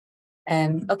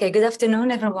Okay, good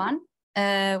afternoon, everyone.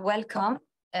 Welcome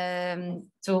to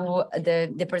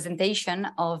the presentation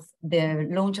of the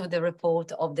launch of the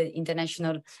report of the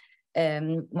International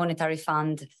Monetary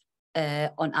Fund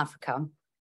on Africa.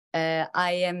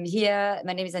 I am here,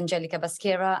 my name is Angelica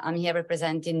Baschera. I'm here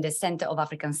representing the Center of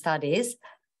African Studies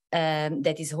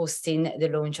that is hosting the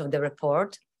launch of the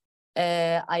report.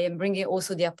 I am bringing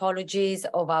also the apologies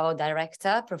of our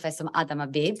director, Professor Adam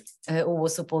Habib, who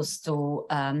was supposed to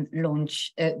do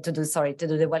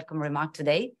the welcome remark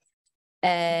today.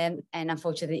 And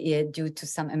unfortunately, due to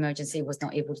some emergency, was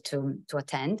not able to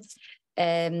attend.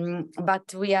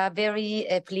 But we are very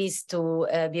pleased to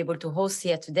be able to host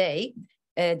here today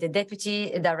the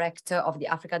Deputy Director of the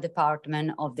Africa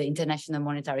Department of the International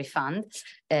Monetary Fund,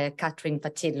 Catherine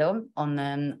Patillo,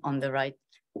 on the right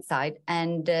side,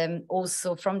 and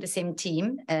also from the same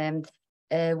team,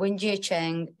 Wenjie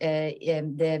Cheng,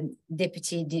 the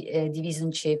Deputy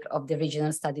Division Chief of the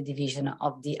Regional Study Division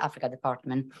of the Africa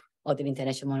Department of the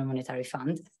International Monetary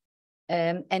Fund.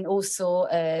 And also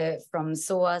from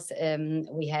SOAS,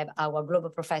 we have our global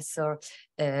professor,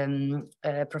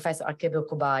 Professor Arkebe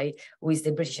Okubai, who is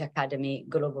the British Academy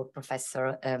global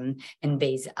professor and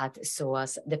based at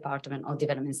SOAS Department of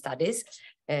Development Studies.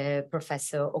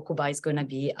 Professor Okubai is going to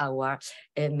be our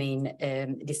main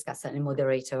discussant and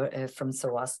moderator from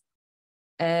SOAS.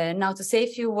 Now, to say a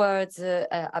few words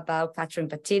about Catherine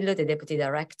Patillo, the Deputy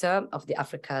Director of the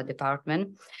Africa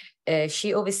Department.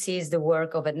 She oversees the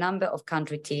work of a number of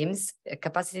country teams,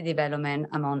 capacity development,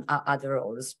 among other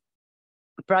roles.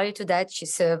 Prior to that, she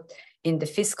served in the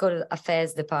Fiscal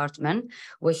Affairs Department,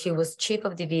 where she was Chief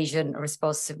of Division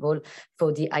responsible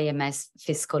for the IMF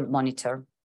Fiscal Monitor.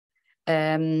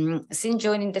 Since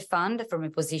joining the fund from a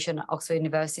position at Oxford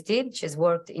University, she has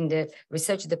worked in the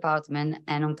research department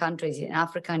and on countries in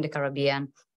Africa and the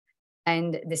Caribbean,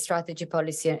 and the strategy,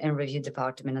 policy, and review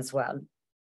department as well.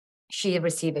 She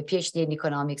received a PhD in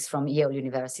economics from Yale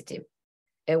University.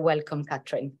 Welcome,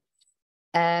 Catherine.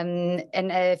 And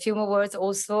a few more words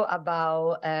also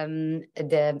about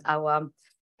our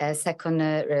second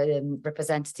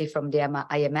representative from the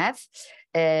IMF,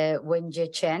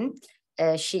 Wenjie Chen.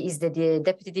 She is the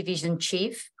Deputy Division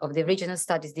Chief of the Regional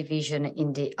Studies Division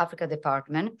in the Africa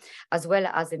Department, as well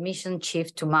as a Mission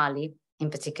Chief to Mali in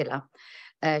particular.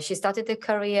 She started her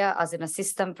career as an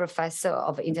assistant professor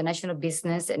of international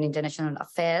business and international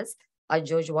affairs at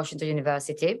George Washington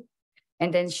University.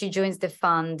 And then she joins the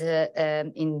fund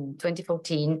in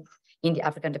 2014 in the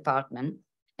African Department.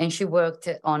 And she worked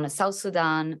on South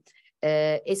Sudan,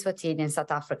 Eswatini, and South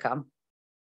Africa.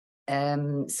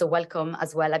 So welcome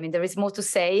as well. I mean, there is more to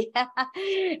say.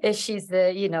 She's, but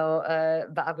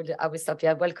I will stop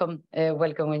here. Welcome,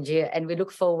 Wenjie, and we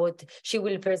look forward. She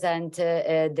will present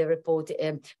the report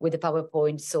with the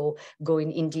PowerPoint, so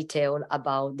going in detail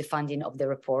about the funding of the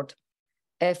report.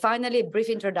 Finally, a brief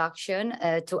introduction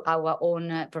to our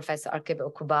own Professor Arkebe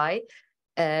Okubai,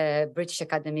 British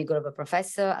Academy Global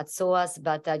Professor at SOAS,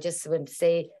 but I just want to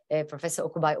say Professor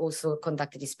Okubai also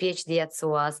conducted his PhD at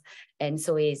SOAS, and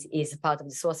so is part of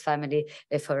the SOAS family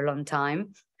for a long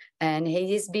time. And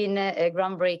he has been a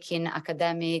groundbreaking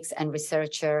academics and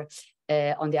researcher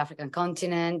on the African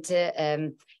continent.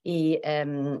 He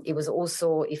was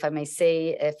also, if I may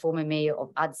say, a former mayor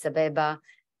of Addis Ababa,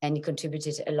 and he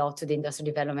contributed a lot to the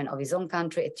industrial development of his own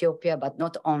country, Ethiopia, but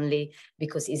not only,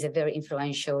 because he's a very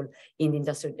influential in the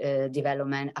industrial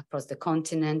development across the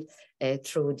continent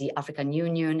through the African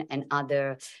Union and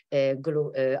other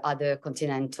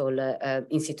continental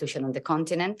institutions on the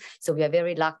continent. So we are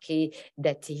very lucky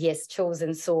that he has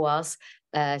chosen SOAS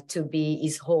to be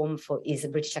his home for his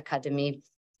British Academy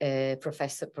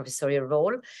professorial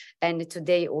role. And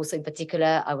today also in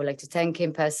particular, I would like to thank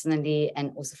him personally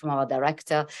and also from our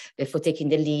director for taking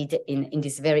the lead in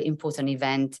this very important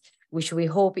event, which we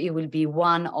hope it will be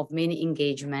one of many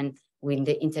engagement with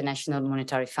the International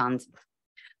Monetary Fund.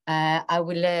 I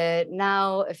will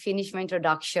now finish my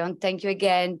introduction. Thank you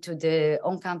again to the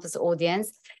on-campus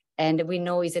audience. And we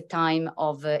know it's a time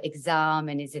of exam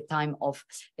and it's a time of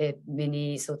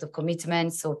many sort of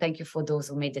commitments. So thank you for those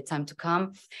who made the time to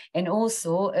come. And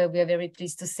also, we are very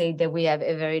pleased to say that we have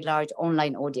a very large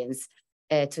online audience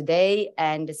today.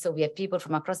 And so we have people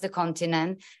from across the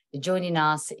continent joining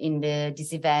us in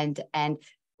this event. And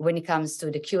when it comes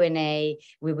to the Q&A,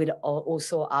 we will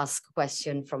also ask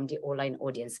questions from the online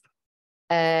audience.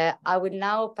 I will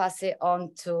now pass it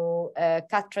on to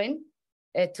Catherine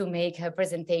to make her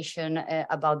presentation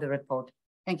about the report.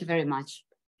 Thank you very much.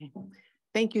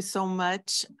 Thank you so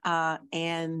much,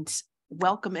 and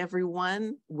welcome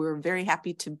everyone. We're very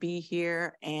happy to be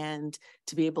here and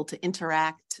to be able to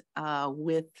interact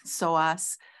with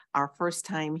SOAS our first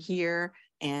time here.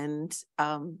 And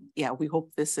yeah, we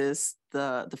hope this is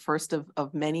the first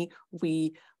of many.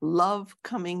 We love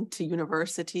coming to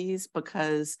universities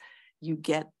because you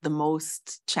get the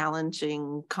most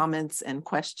challenging comments and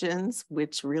questions,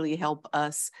 which really help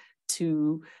us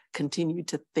to continue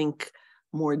to think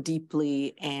more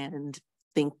deeply and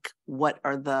think what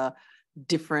are the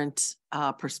different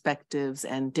perspectives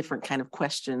and different kind of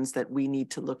questions that we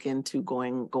need to look into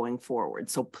going forward.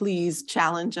 So please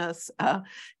challenge us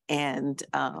and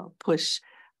push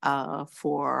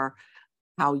for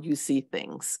how you see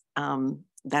things.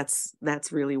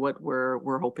 That's really what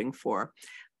we're hoping for.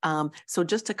 So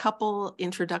just a couple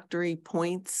introductory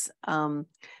points.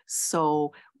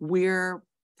 So we're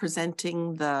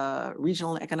presenting the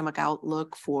Regional Economic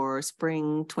Outlook for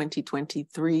spring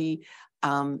 2023.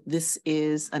 This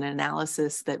is an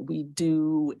analysis that we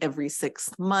do every 6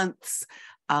 months,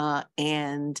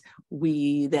 and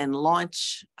we then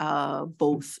launch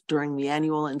both during the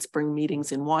annual and spring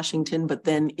meetings in Washington, but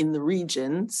then in the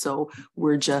region. So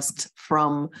we're just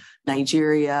from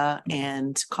Nigeria,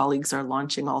 and colleagues are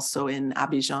launching also in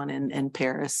Abidjan and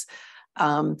Paris.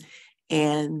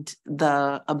 And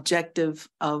the objective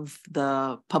of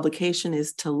the publication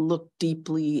is to look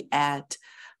deeply at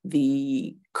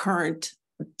the current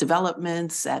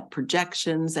developments, at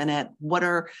projections, and at what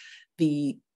are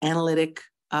the analytic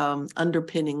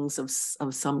underpinnings of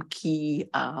some key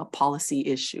policy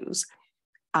issues.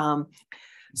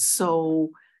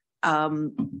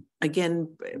 Again,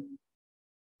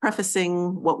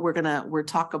 prefacing what we're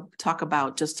talk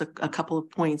about, just a couple of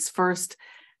points. First,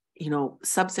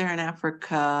 sub-Saharan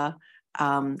Africa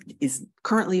is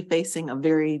currently facing a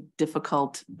very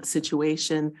difficult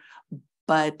situation,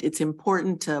 but it's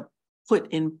important to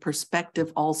put in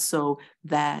perspective also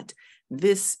that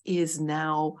this is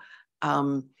now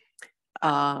a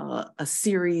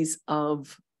series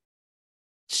of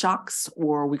shocks,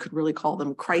 or we could really call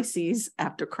them crises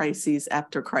after crises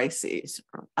after crises,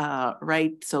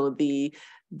 right? So the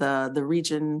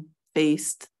region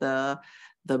faced the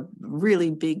really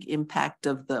big impact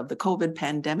of the COVID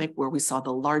pandemic, where we saw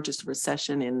the largest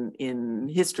recession in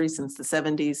history since the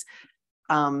 70s.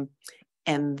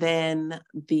 And then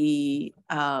the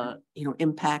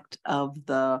impact of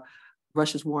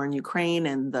Russia's war in Ukraine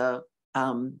and the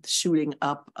shooting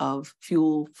up of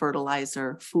fuel,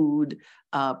 fertilizer, food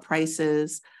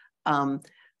prices,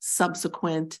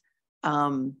 subsequent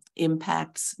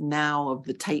impacts now of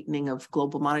the tightening of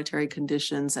global monetary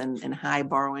conditions and high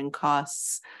borrowing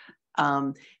costs,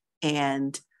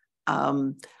 and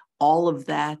all of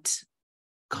that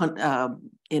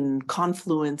in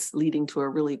confluence leading to a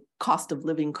really cost of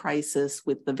living crisis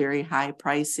with the very high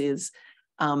prices.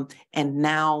 And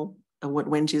now what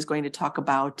Wenji is going to talk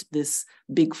about, this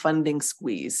big funding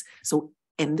squeeze. So,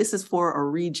 and this is for a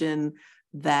region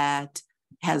that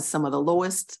has some of the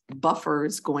lowest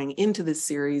buffers going into this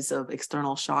series of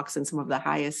external shocks and some of the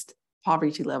highest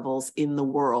poverty levels in the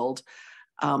world.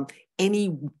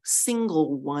 Any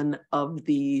single one of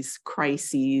these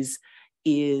crises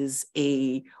is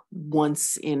a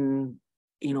once in,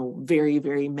 very,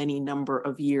 very many number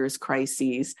of years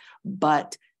crises,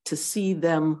 but to see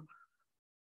them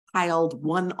piled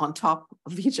one on top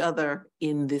of each other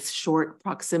in this short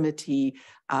proximity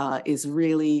is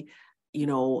really,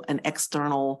 an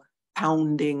external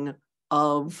pounding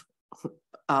of,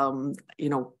 kind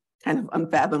of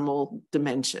unfathomable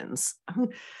dimensions.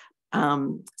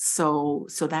 So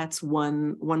that's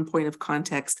one point of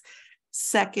context.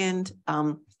 Second,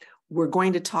 we're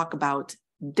going to talk about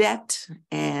debt,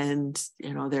 and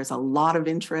there's a lot of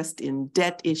interest in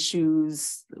debt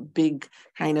issues, big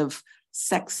kind of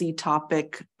sexy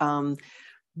topic,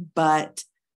 but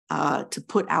to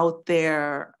put out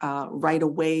there right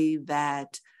away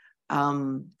that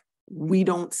we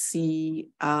don't see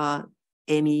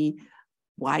any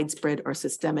widespread or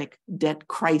systemic debt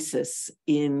crisis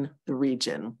in the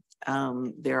region.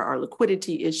 There are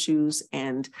liquidity issues,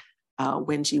 and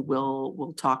Wenji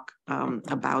will talk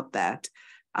about that.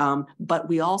 But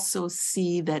we also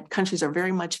see that countries are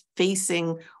very much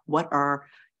facing what are,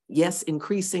 yes,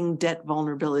 increasing debt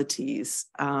vulnerabilities,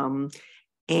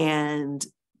 and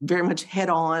very much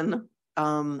head-on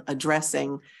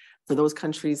addressing for those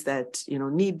countries that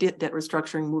need debt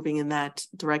restructuring, moving in that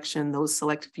direction, those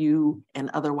select few,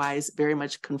 and otherwise very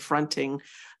much confronting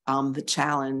the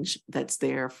challenge that's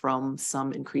there from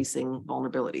some increasing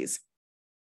vulnerabilities.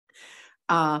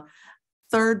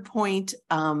 Third point,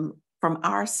 from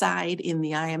our side in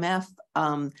the IMF,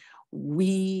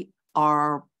 we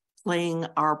are playing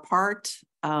our part,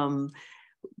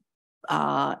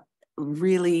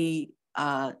 really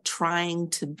trying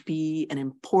to be an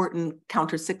important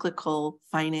countercyclical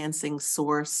financing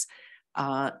source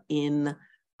in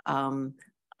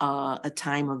a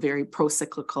time of very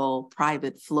pro-cyclical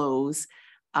private flows,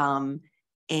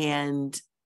 and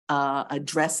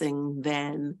addressing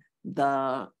then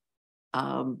the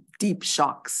deep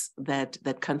shocks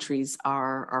that countries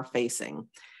are facing.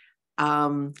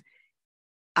 And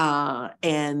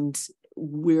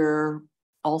we're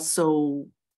also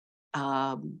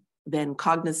then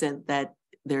cognizant that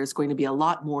there's going to be a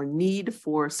lot more need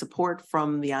for support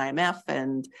from the IMF,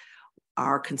 and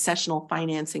our concessional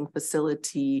financing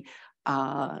facility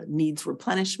needs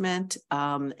replenishment.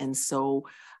 And so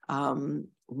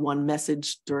one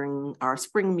message during our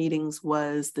spring meetings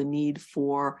was the need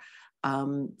for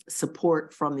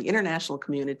support from the international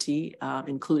community,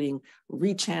 including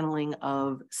rechanneling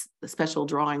of special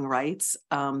drawing rights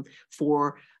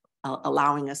for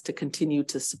allowing us to continue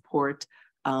to support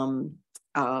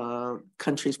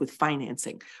countries with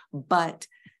financing. But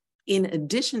in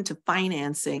addition to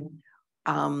financing,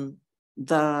 the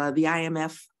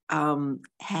IMF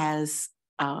has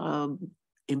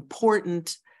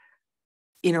important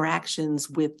interactions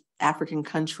with African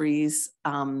countries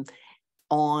on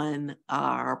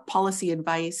our policy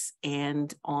advice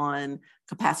and on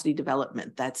capacity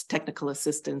development. That's technical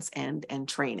assistance and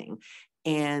training.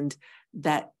 And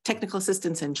that technical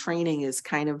assistance and training is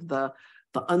kind of the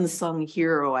unsung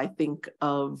hero, I think,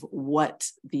 of what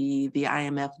the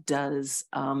IMF does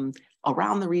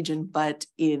around the region. But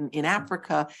in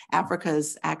Africa,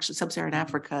 sub-Saharan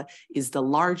Africa is the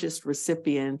largest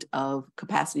recipient of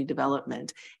capacity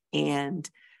development. And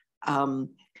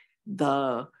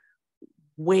the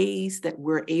ways that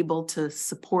we're able to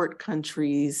support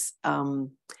countries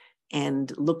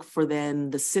and look for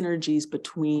then the synergies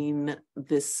between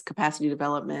this capacity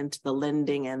development, the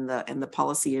lending, and the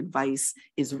policy advice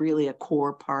is really a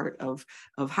core part of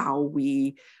how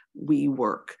we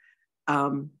work.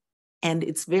 And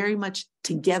it's very much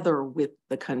together with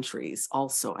the countries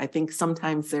also. I think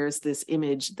sometimes there's this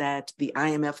image that the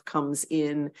IMF comes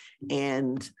in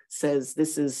and says,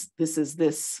 this is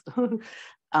this.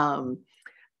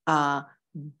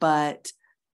 But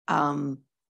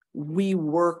we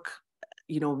work,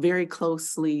 very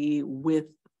closely with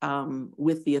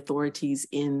the authorities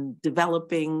in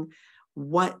developing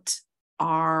what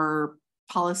are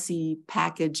policy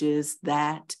packages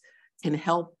that can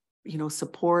help,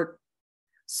 support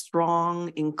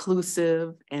strong,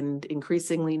 inclusive, and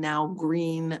increasingly now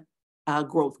green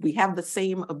growth. We have the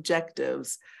same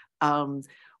objectives.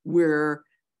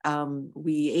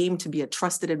 We aim to be a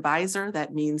trusted advisor.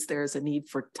 That means there's a need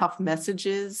for tough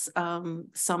messages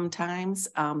sometimes,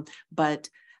 but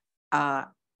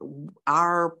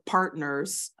our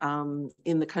partners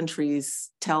in the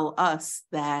countries tell us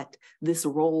that this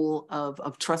role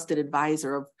of trusted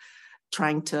advisor, of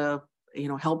trying to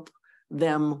help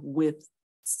them with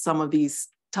some of these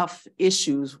tough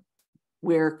issues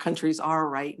where countries are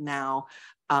right now,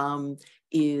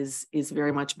 is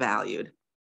very much valued.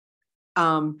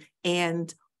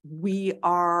 And we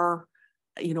are,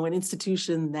 an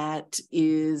institution that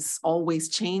is always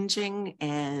changing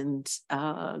and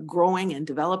growing and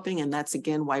developing. And that's,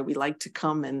 again, why we like to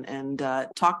come and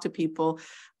talk to people.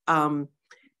 A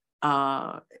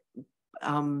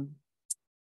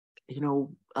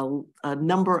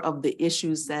number of the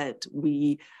issues that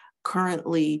we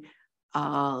currently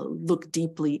look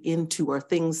deeply into are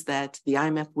things that the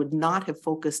IMF would not have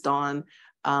focused on,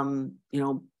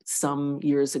 some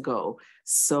years ago.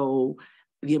 So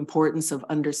the importance of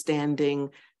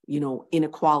understanding,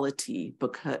 inequality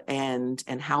and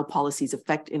how policies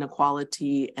affect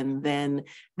inequality, and then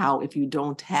how, if you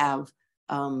don't have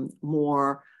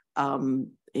more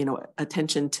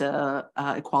attention to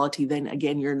equality, then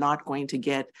again, you're not going to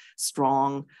get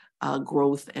strong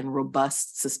growth and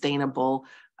robust, sustainable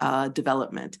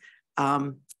development.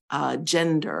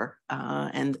 Gender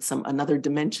and another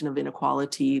dimension of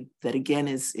inequality that again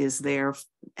is there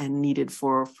and needed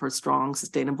for strong,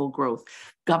 sustainable growth.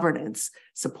 Governance,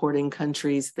 supporting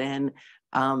countries then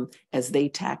as they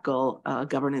tackle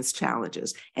governance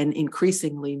challenges, and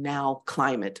increasingly now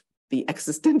climate, the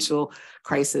existential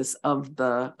crisis of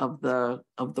the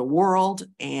world,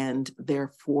 and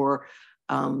therefore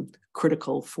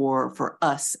critical for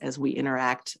us as we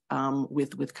interact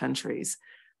with countries.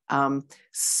 I'm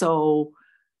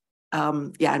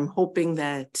hoping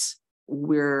that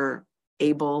we're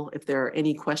able, if there are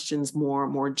any questions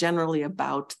more generally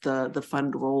about the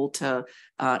fund role, to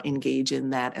engage in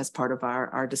that as part of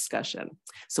our discussion.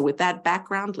 So with that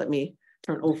background, let me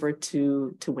turn over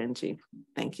to Wenji.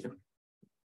 Thank you.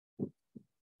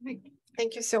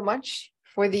 Thank you so much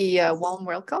for the warm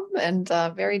welcome, and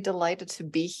very delighted to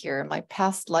be here. In my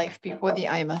past life before the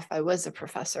IMF, I was a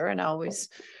professor, and I always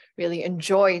really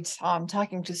enjoyed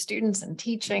talking to students and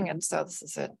teaching. And so this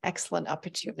is an excellent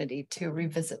opportunity to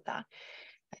revisit that.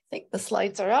 I think the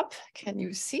slides are up. Can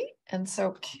you see? And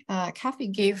so Kathy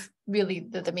gave really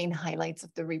the main highlights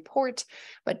of the report,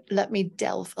 but let me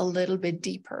delve a little bit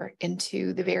deeper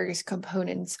into the various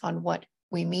components on what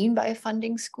we mean by a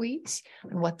funding squeeze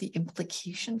and what the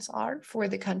implications are for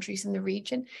the countries in the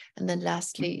region. And then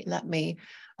lastly, let me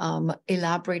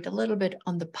elaborate a little bit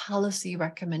on the policy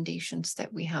recommendations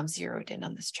that we have zeroed in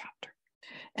on this chapter.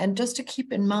 And just to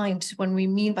keep in mind, when we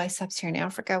mean by sub-Saharan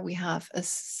Africa, we have a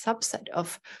subset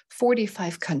of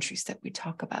 45 countries that we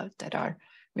talk about that are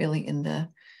really in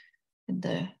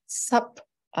the sub-Saharan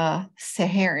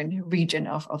region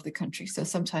of the country. So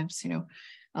sometimes,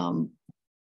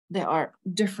 there are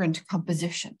different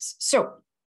compositions. So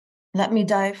let me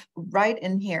dive right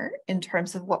in here in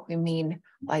terms of what we mean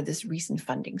by this recent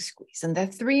funding squeeze. And there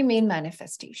are three main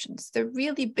manifestations. The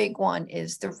really big one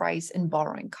is the rise in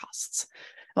borrowing costs.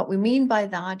 What we mean by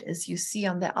that is you see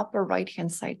on the upper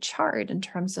right-hand side chart in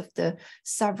terms of the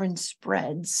sovereign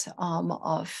spreads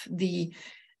of the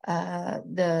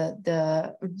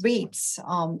rates,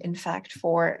 in fact,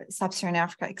 for sub-Saharan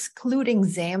Africa, excluding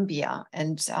Zambia,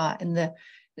 and in the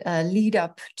lead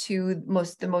up to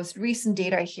the most recent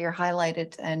data here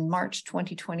highlighted in March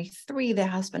 2023, there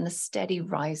has been a steady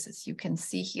rise, as you can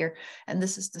see here. And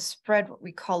this is the spread, what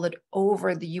we call it,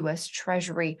 over the US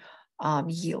Treasury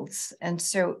yields. And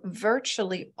so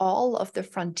virtually all of the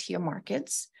frontier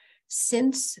markets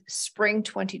since spring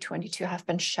 2022 have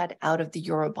been shut out of the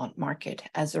Eurobond market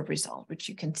as a result, which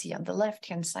you can see on the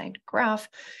left-hand side graph.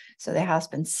 So there has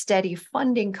been steady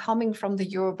funding coming from the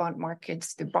Eurobond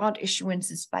markets, the bond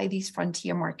issuances by these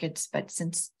frontier markets. But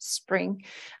since spring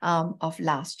of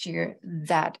last year,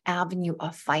 that avenue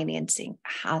of financing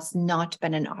has not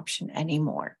been an option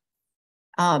anymore.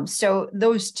 So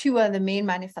those two are the main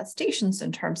manifestations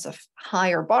in terms of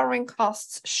higher borrowing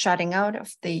costs, shutting out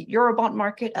of the Eurobond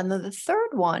market. And then the third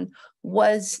one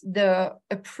was the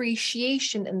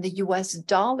appreciation in the US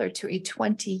dollar to a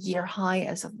 20-year high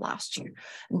as of last year.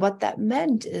 And what that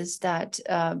meant is that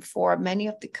for many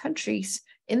of the countries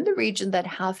in the region that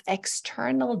have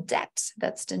external debt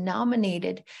that's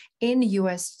denominated in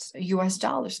US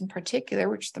dollars in particular,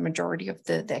 which the majority of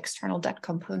the external debt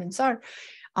components are,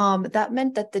 that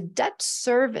meant that the debt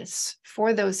service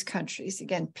for those countries,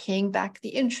 again, paying back the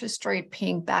interest rate,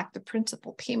 paying back the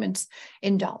principal payments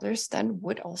in dollars, then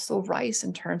would also rise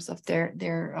in terms of their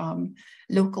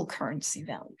local currency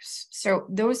values. So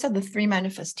those are the three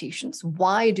manifestations.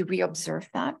 Why do we observe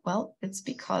that? Well, it's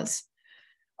because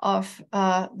of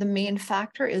the main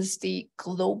factor is the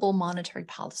global monetary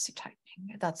policy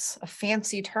tightening. That's a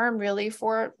fancy term really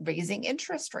for raising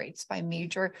interest rates by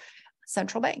major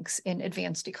central banks in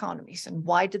advanced economies. And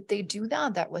why did they do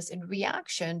that? That was in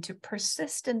reaction to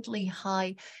persistently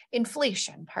high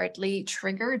inflation, partly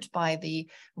triggered by the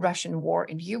Russian war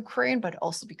in Ukraine, but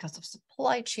also because of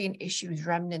supply chain issues,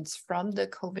 remnants from the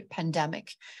COVID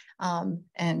pandemic. And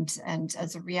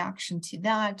as a reaction to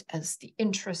that, as the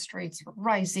interest rates were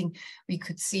rising, we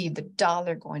could see the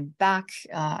dollar going back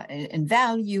in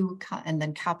value, and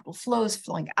then capital flows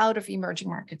flowing out of emerging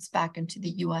markets back into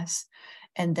the US.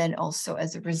 And then also,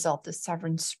 as a result, the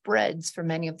sovereign spreads for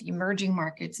many of the emerging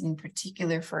markets, and in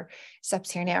particular for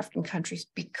sub-Saharan African countries,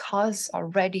 because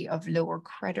already of lower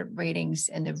credit ratings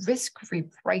and the risk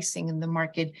repricing in the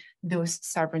market, those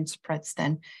sovereign spreads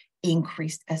then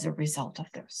increased as a result of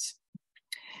those.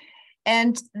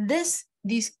 And these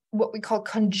what we call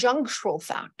conjunctural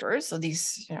factors, so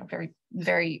these very,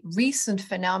 very recent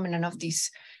phenomenon of these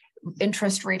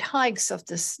interest rate hikes, of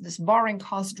this borrowing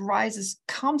cost rises,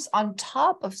 comes on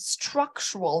top of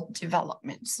structural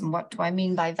developments. And what do I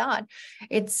mean by that?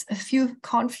 It's a few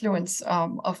confluence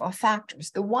of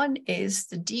factors. The one is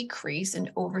the decrease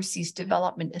in overseas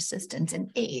development assistance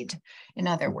and aid, in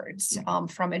other words,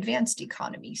 from advanced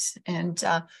economies. And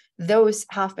those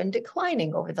have been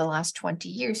declining over the last 20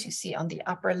 years. You see on the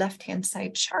upper left-hand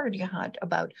side chart, you had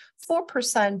about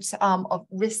 4% of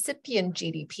recipient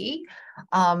GDP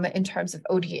in terms of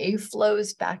ODA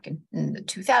flows back in the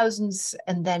 2000s.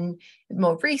 And then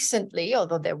more recently,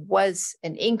 although there was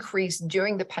an increase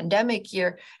during the pandemic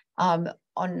year,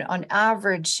 on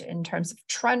average, in terms of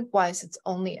trend-wise, it's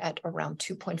only at around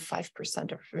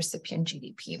 2.5% of recipient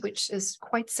GDP, which is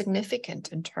quite significant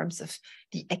in terms of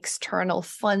the external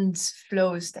funds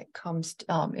flows that comes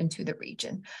into the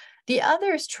region. The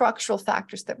other structural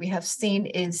factors that we have seen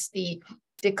is the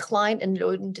decline in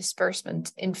loan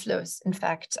disbursement inflows, in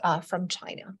fact, from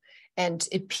China. and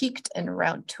it peaked in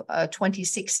around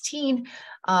 2016,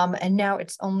 and now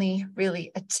it's only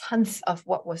really a tenth of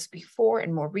what was before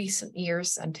in more recent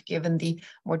years. And given the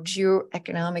more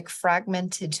geo-economic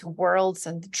fragmented worlds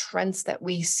and the trends that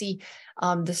we see,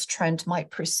 this trend might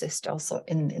persist also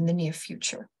in the near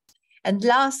future. And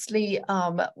lastly,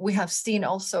 we have seen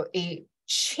also a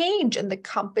change in the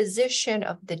composition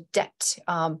of the debt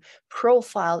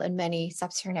profile in many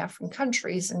sub-Saharan African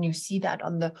countries. And you see that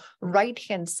on the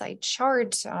right-hand side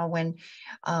chart. When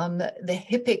the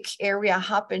HIPC area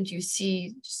happened, you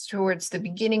see towards the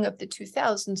beginning of the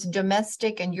 2000s,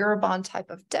 domestic and Eurobond type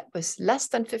of debt was less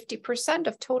than 50%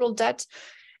 of total debt.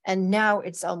 And now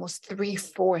it's almost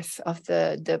 3/4 of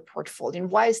the portfolio.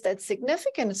 And why is that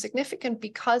significant? It's significant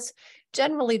because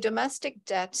generally domestic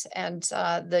debt and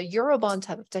the Eurobond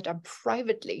type of debt are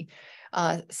privately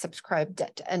subscribed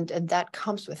debt. And that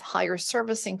comes with higher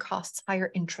servicing costs, higher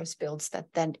interest bills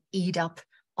that then eat up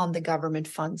on the government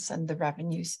funds and the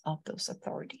revenues of those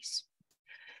authorities.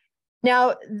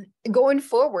 Now, going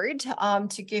forward,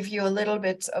 to give you a little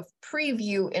bit of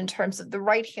preview in terms of the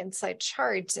right-hand side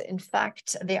chart, in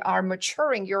fact, there are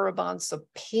maturing Eurobonds, so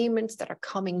payments that are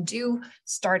coming due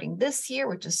starting this year,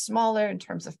 which is smaller in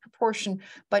terms of proportion,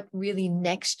 but really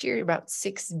next year, about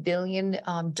 $6 billion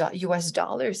US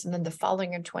dollars, and then the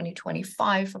following in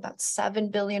 2025, about $7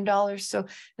 billion. So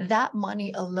that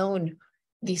money alone,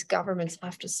 these governments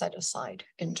have to set aside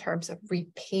in terms of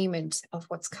repayment of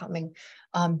what's coming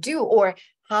due, or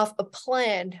have a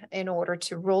plan in order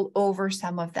to roll over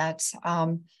some of that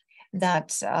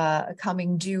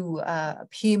coming due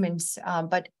payments.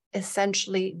 But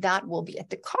essentially, that will be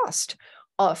at the cost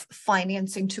of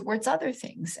financing towards other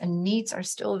things, and needs are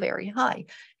still very high.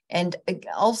 And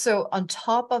also on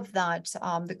top of that,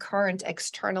 the current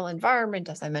external environment,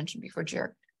 as I mentioned before,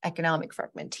 economic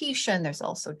fragmentation. There's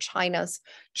also China's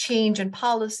change in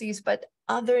policies, but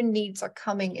other needs are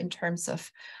coming in terms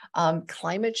of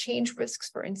climate change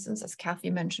risks. For instance, as Kathy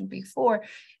mentioned before,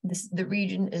 the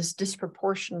region is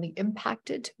disproportionately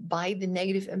impacted by the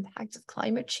negative impacts of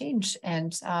climate change.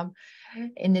 And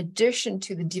in addition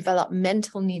to the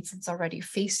developmental needs it's already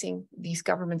facing, these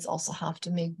governments also have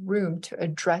to make room to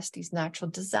address these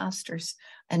natural disasters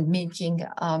and making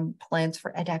plans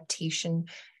for adaptation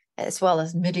as well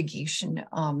as mitigation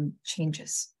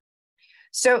changes.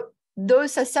 So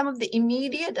those are some of the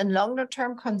immediate and longer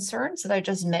term concerns that I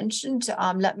just mentioned.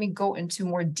 Let me go into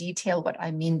more detail what I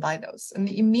mean by those. In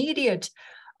the immediate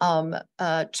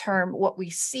term, what we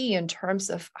see in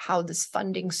terms of how this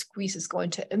funding squeeze is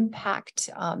going to impact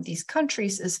these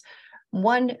countries is,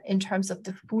 one, in terms of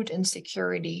the food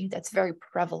insecurity that's very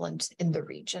prevalent in the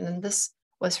region. And this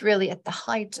was really at the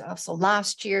height of, so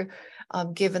last year,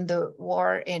 given the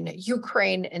war in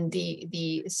Ukraine and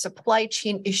the supply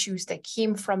chain issues that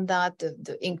came from that,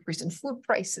 the increase in food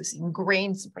prices, in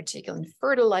grains in particular, and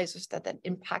fertilizers that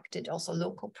impacted also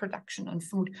local production on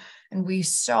food. And we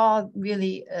saw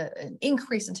really an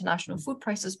increase in international food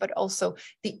prices, but also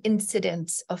the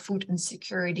incidence of food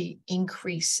insecurity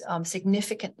increase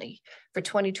significantly. For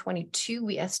 2022,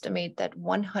 we estimate that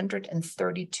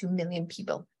 132 million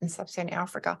people in sub-Saharan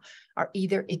Africa are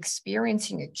either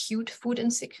experiencing acute food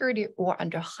insecurity or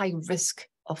under high risk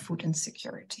of food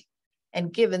insecurity.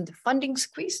 And given the funding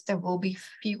squeeze, there will be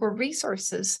fewer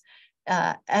resources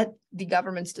at the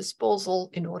government's disposal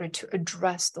in order to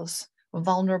address those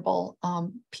vulnerable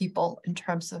people in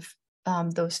terms of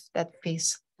those that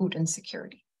face food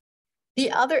insecurity.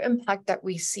 The other impact that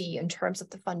we see in terms of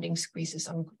the funding squeeze is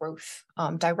on growth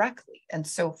directly. And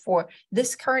so for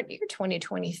this current year,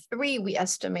 2023, we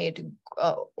estimate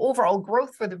overall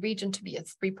growth for the region to be at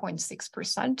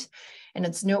 3.6%. And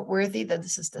it's noteworthy that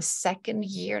this is the second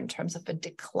year in terms of a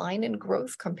decline in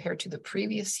growth compared to the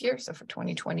previous year. So for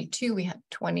 2022, we had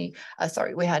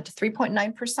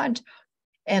 3.9%.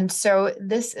 And so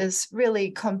this is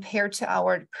really compared to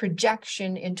our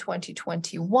projection in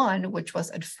 2021, which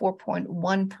was at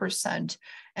 4.1%.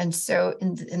 And so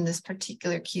in this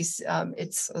particular case,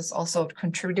 it's also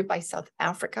contributed by South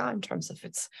Africa in terms of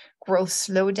its growth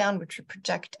slowdown, which we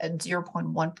project at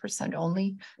 0.1%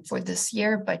 only for this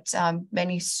year. But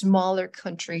many smaller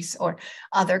countries or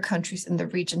other countries in the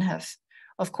region have,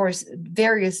 of course,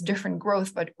 various different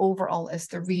growth, but overall as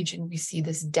the region, we see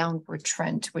this downward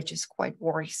trend, which is quite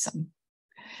worrisome.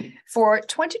 For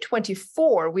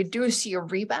 2024, we do see a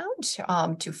rebound to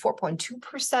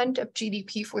 4.2% of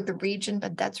GDP for the region,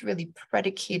 but that's really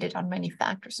predicated on many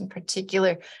factors, in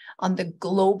particular on the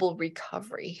global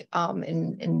recovery.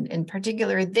 In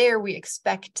particular, there we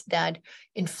expect that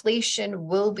inflation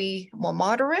will be more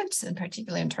moderate, in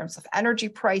particular in terms of energy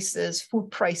prices,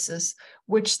 food prices,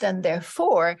 which then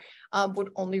therefore would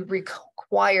only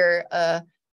require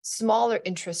smaller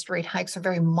interest rate hikes or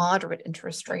very moderate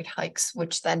interest rate hikes,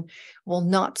 which then will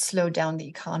not slow down the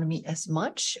economy as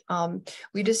much.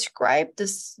 We describe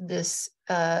this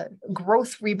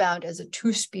growth rebound as a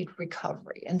two-speed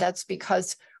recovery, and that's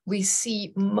because we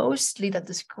see mostly that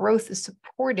this growth is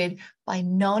supported by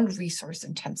non-resource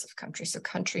intensive countries, so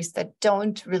countries that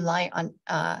don't rely on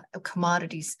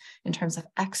commodities in terms of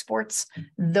exports.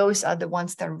 Those are the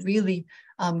ones that are really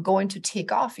going to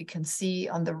take off. You can see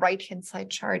on the right-hand side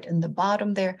chart in the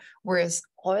bottom there, whereas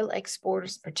oil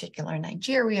exporters, particularly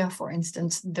Nigeria, for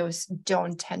instance, those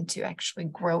don't tend to actually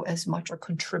grow as much or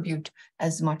contribute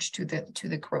as much to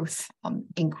the growth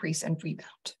increase and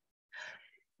rebound.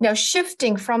 Now,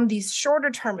 shifting from these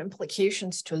shorter-term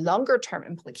implications to longer-term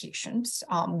implications,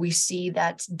 we see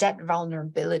that debt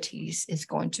vulnerabilities is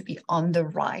going to be on the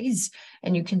rise.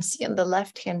 And you can see on the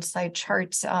left-hand side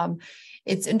charts,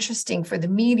 it's interesting for the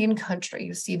median country.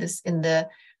 You see this in the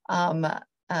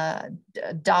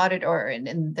dotted or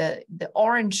in the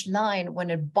orange line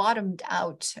when it bottomed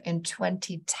out in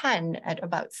 2010 at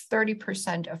about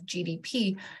 30% of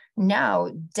GDP. Now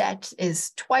debt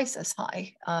is twice as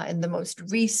high in the most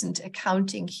recent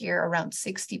accounting here, around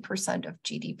 60% of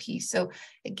GDP. So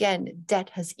again,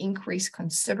 debt has increased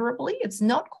considerably. It's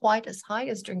not quite as high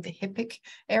as during the HIPC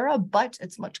era, but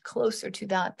it's much closer to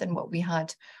that than what we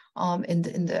had in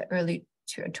the early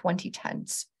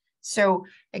 2010s. So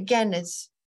again, as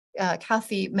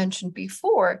Kathy mentioned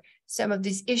before, some of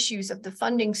these issues of the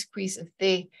funding squeeze, if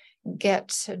they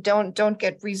don't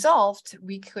get resolved,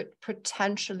 we could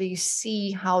potentially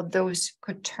see how those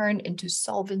could turn into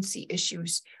solvency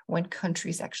issues when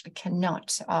countries actually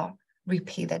cannot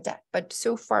repay their debt. But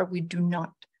so far, we do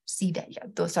not see that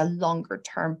yet. Those are longer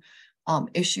term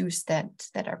issues that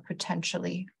are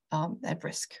potentially at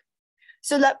risk.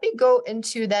 So let me go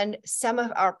into then some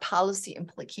of our policy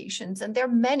implications, and there are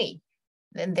many.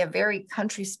 And they're very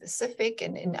country specific,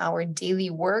 and in our daily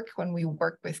work, when we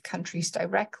work with countries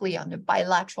directly on a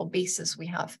bilateral basis, we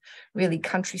have really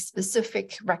country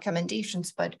specific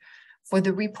recommendations. But for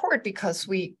the report, because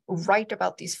we write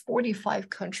about these 45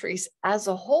 countries as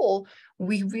a whole,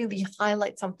 we really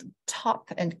highlight something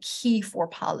top and key for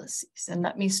policies. And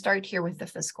let me start here with the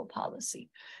fiscal policy.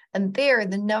 And there,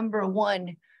 the number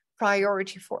one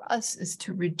priority for us is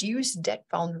to reduce debt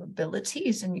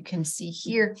vulnerabilities. And you can see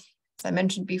here, as I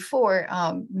mentioned before,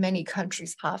 many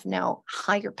countries have now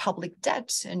higher public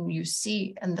debt, and you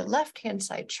see in the left-hand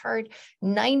side chart,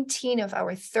 19 of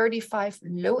our 35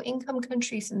 low-income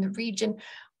countries in the region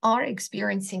are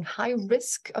experiencing high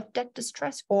risk of debt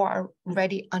distress or are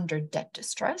already under debt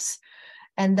distress.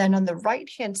 And then on the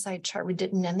right-hand side chart, we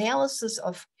did an analysis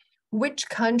of which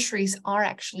countries are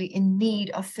actually in need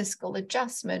of fiscal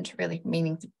adjustment, really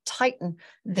meaning to tighten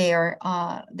their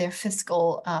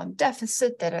fiscal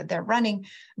deficit that they're running,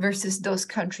 versus those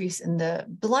countries in the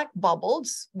black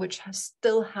bubbles, which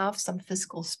still have some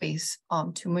fiscal space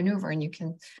to maneuver. And you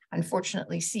can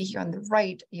unfortunately see here on the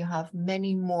right, you have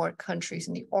many more countries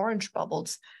in the orange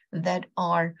bubbles that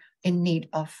are in need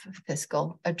of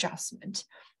fiscal adjustment.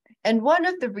 And one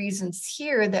of the reasons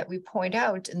here that we point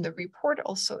out in the report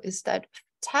also is that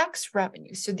tax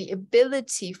revenues, so the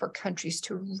ability for countries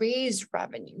to raise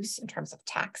revenues in terms of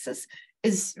taxes,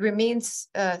 remains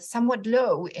somewhat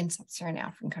low in sub-Saharan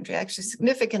African countries, actually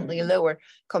significantly lower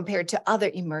compared to other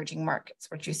emerging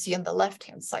markets, which you see on the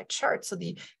left-hand side chart. So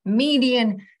the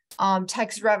median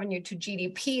tax revenue to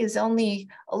GDP is only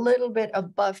a little bit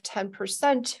above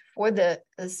 10% for the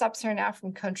sub-Saharan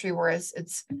African country, whereas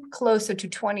it's closer to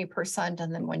 20%.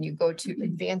 And then when you go to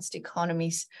advanced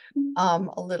economies, a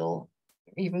little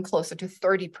even closer to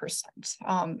 30%.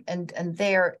 And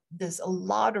there's a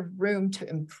lot of room to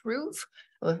improve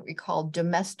what we call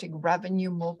domestic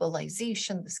revenue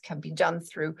mobilization. This can be done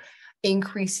through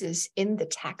increases in the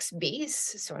tax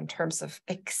base. So in terms of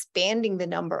expanding the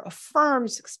number of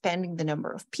firms, expanding the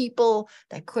number of people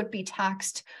that could be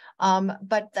taxed,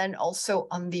 but then also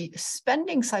on the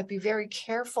spending side, be very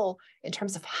careful in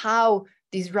terms of how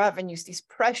these revenues, these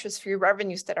precious few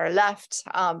revenues that are left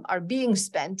are being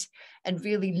spent, and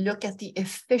really look at the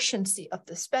efficiency of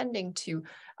the spending to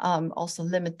also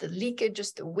limit the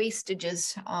leakages, the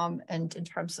wastages, and in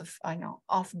terms of,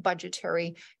 off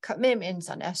budgetary commitments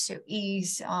on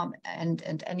SOEs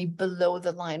and any below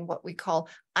the line, what we call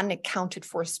unaccounted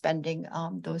for spending,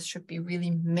 those should be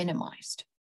really minimized.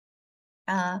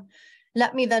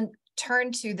 Let me then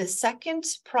turn to the second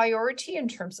priority in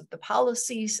terms of the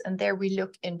policies, and there we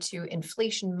look into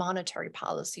inflation monetary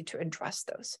policy to address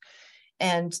those.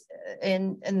 And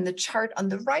in the chart on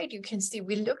the right, you can see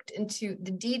we looked into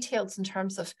the details in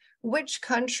terms of which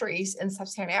countries in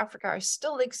sub-Saharan Africa are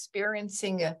still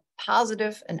experiencing a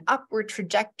positive and upward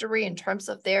trajectory in terms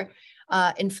of their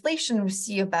inflation. We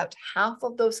see about half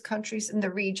of those countries in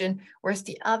the region, whereas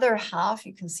the other half,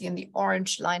 you can see in the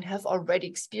orange line, have already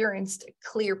experienced a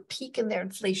clear peak in their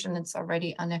inflation. It's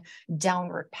already on a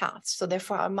downward path. So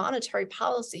therefore, our monetary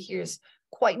policy here is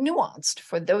quite nuanced.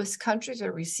 For those countries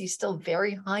where we see still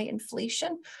very high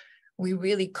inflation, we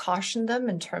really caution them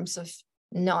in terms of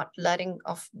not letting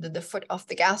off the foot off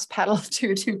the gas pedal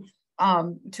too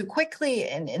quickly.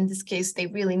 And in this case, they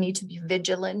really need to be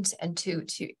vigilant and to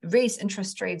raise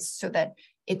interest rates so that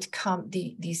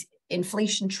these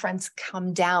inflation trends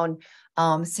come down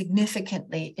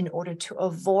significantly in order to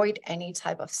avoid any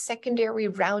type of secondary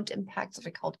round impacts, what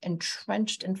we call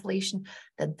entrenched inflation,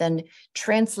 that then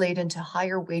translate into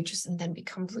higher wages and then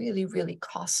become really, really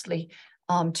costly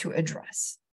to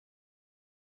address.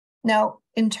 Now,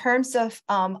 in terms of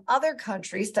other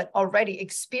countries that already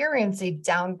experience a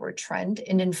downward trend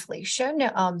in inflation,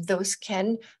 those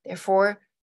can therefore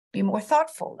be more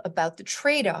thoughtful about the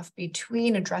trade-off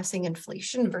between addressing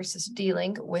inflation versus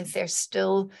dealing with their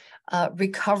still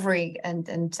recovery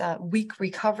and weak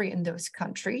recovery in those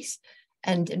countries.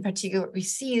 And in particular, what we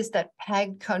see is that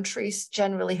PAG countries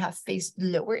generally have faced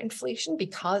lower inflation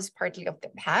because partly of the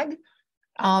PAG,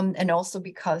 and also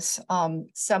because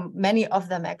many of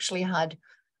them actually had,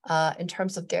 in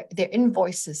terms of their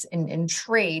invoices in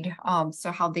trade,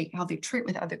 so how they treat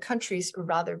with other countries,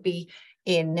 rather be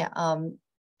in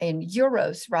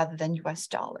euros rather than US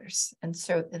dollars. And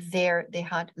so there they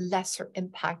had lesser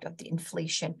impact of the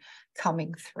inflation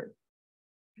coming through.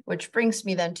 Which brings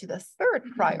me then to the third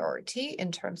priority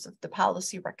in terms of the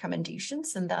policy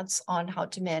recommendations, and that's on how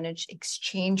to manage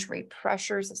exchange rate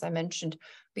pressures. As I mentioned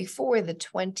before, the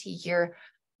 20-year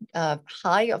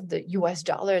high of the US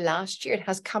dollar last year, it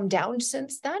has come down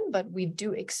since then, but we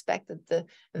do expect that the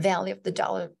value of the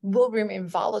dollar will remain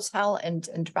volatile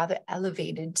and rather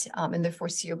elevated in the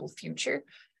foreseeable future.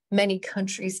 Many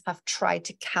countries have tried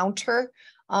to counter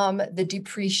the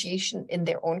depreciation in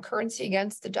their own currency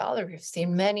against the dollar. We've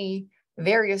seen many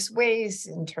various ways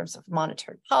in terms of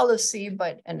monetary policy,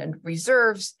 and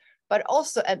reserves, but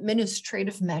also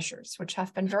administrative measures, which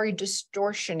have been very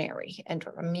distortionary. And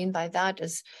what I mean by that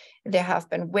is there have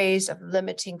been ways of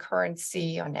limiting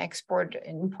currency on export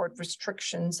and import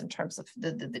restrictions in terms of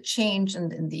the change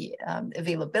and the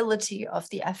availability of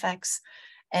the FX.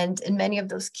 And in many of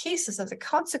those cases, as a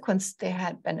consequence, there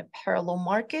had been a parallel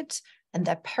market, and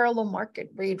that parallel market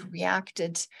rate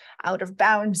reacted out of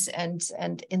bounds. And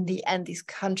in the end, these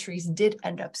countries did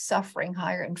end up suffering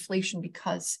higher inflation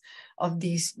because of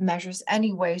these measures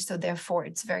anyway. So therefore,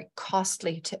 it's very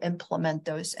costly to implement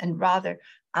those. And rather,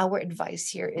 our advice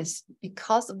here is,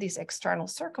 because of these external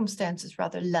circumstances,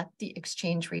 rather let the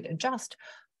exchange rate adjust,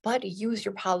 but use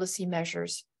your policy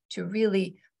measures to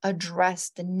really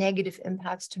address the negative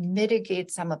impacts, to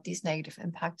mitigate some of these negative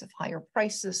impacts of higher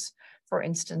prices, for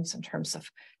instance, in terms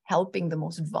of helping the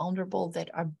most vulnerable that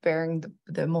are bearing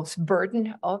the most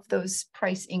burden of those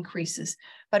price increases,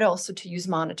 but also to use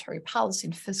monetary policy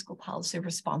and fiscal policy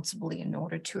responsibly in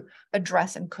order to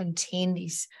address and contain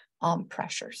these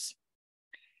pressures.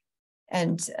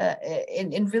 And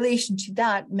in relation to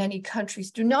that, many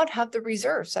countries do not have the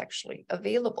reserves actually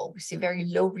available. We see very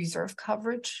low reserve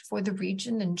coverage for the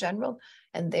region in general,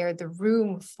 and there the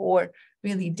room for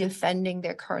really defending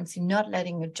their currency, not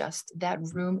letting adjust, that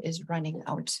room is running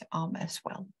out as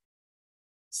well.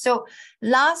 So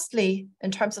lastly,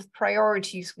 in terms of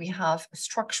priorities, we have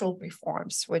structural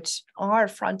reforms, which are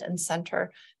front and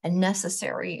center and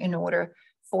necessary in order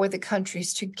for the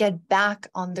countries to get back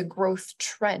on the growth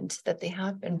trend that they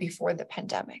have been before the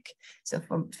pandemic. So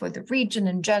for the region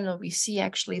in general, we see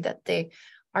actually that they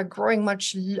are growing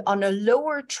much on a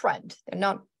lower trend. They're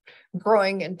not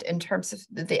growing in terms of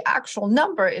the actual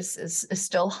number is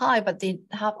still high, but they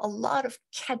have a lot of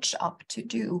catch up to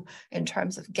do in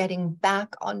terms of getting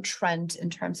back on trend in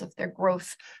terms of their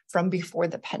growth from before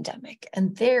the pandemic.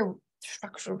 And their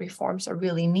structural reforms are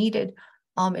really needed,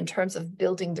 in terms of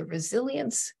building the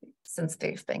resilience, since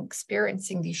they've been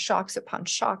experiencing these shocks upon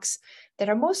shocks that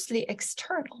are mostly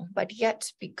external, but yet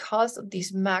because of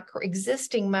these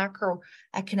existing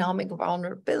macroeconomic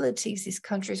vulnerabilities, these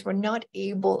countries were not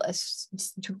able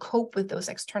to cope with those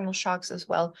external shocks as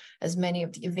well as many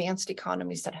of the advanced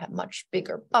economies that had much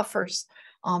bigger buffers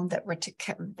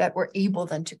that were able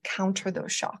then to counter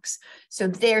those shocks. So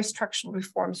their structural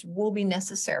reforms will be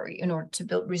necessary in order to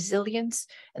build resilience,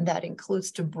 and that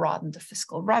includes to broaden the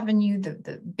fiscal revenue,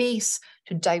 the base,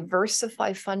 to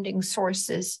diversify funding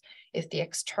sources. If the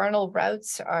external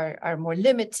routes are more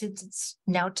limited, it's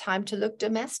now time to look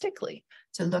domestically,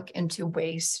 to look into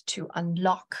ways to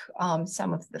unlock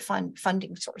some of the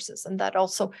funding sources. And that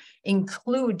also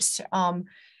includes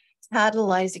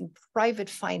catalyzing private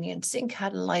financing,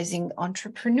 catalyzing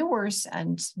entrepreneurs,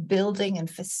 and building and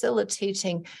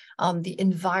facilitating the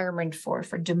environment for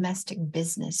domestic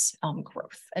business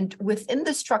growth. And within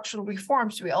the structural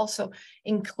reforms, we also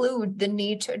include the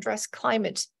need to address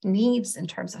climate needs in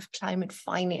terms of climate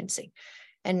financing.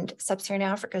 And Sub-Saharan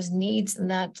Africa's needs in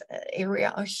that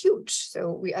area are huge.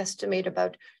 So we estimate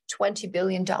about $20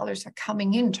 billion are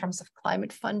coming in terms of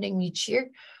climate funding each year,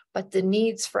 but the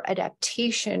needs for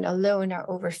adaptation alone are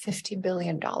over $50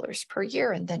 billion per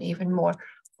year, and then even more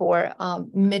for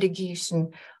mitigation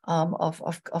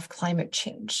of climate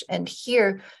change. And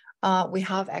here we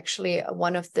have actually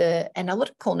one of the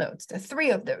analytical notes, the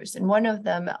three of those, and one of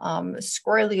them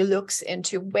squarely looks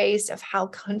into ways of how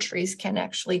countries can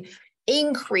actually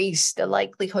increase the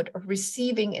likelihood of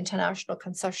receiving international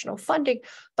concessional funding,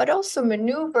 but also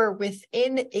maneuver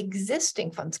within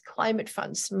existing funds, climate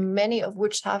funds, many of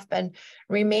which have been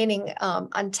remaining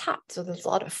untapped. So there's a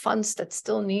lot of funds that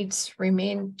still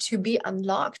remain to be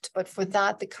unlocked, but for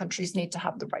that, the countries need to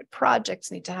have the right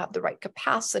projects, need to have the right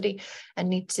capacity, and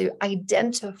need to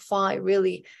identify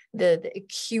really the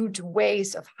acute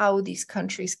ways of how these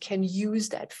countries can use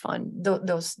that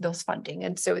those funding.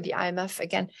 And so the IMF,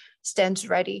 again, stands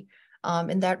ready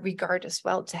in that regard as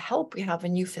well to help. We have a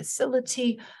new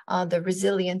facility, the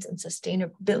Resilience and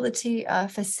Sustainability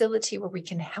Facility, where we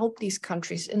can help these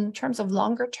countries in terms of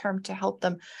longer term to help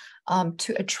them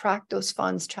to attract those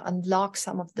funds, to unlock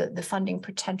some of the funding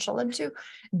potential, and to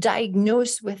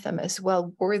diagnose with them as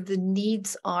well where the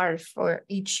needs are for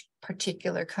each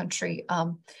particular country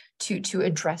to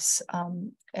address,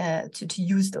 to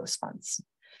use those funds.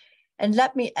 And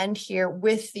let me end here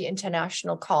with the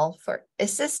international call for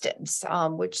assistance,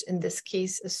 which in this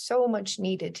case is so much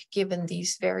needed given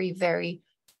these very, very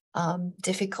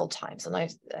difficult times.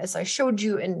 And as I showed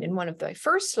you in one of my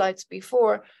first slides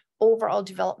before, overall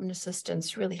development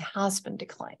assistance really has been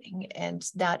declining, and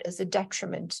that is a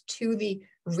detriment to the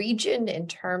region in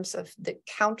terms of the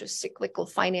counter-cyclical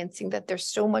financing that there's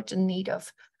so much in need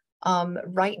of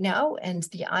right now. And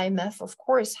the IMF, of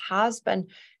course, has been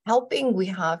helping. We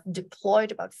have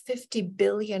deployed about $50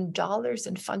 billion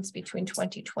in funds between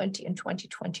 2020 and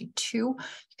 2022. You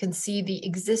can see the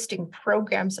existing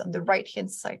programs on the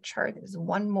right-hand side chart. There's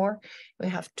one more. We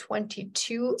have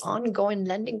 22 ongoing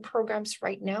lending programs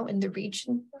right now in the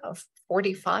region of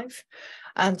 45.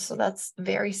 And so that's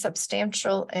very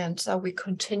substantial. And we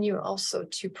continue also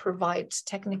to provide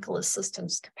technical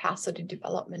assistance, capacity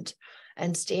development,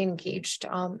 and stay engaged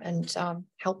and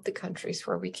help the countries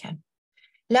where we can.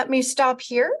 Let me stop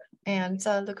here and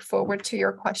look forward to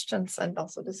your questions and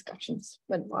also discussions.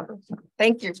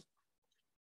 Thank you.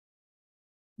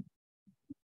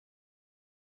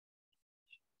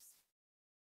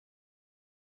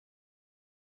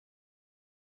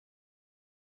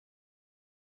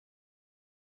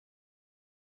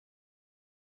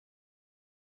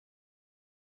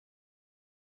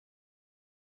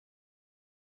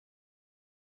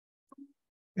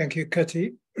 Thank you,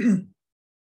 Katie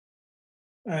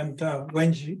and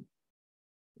Wenji,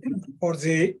 for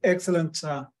the excellent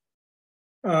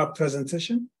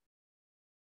presentation.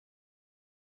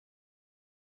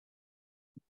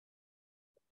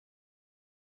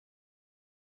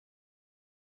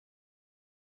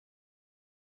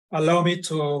 Allow me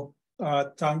to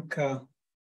thank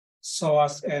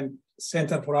SOAS and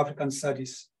Center for African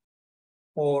Studies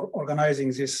for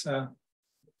organizing this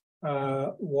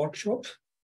workshop.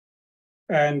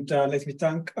 And let me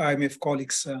thank IMF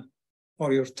colleagues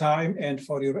for your time and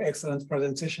for your excellent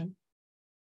presentation.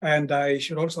 And I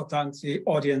should also thank the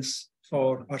audience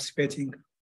for participating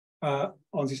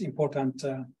on this important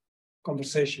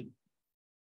conversation.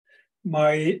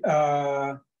 What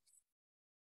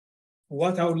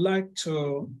I would like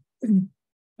to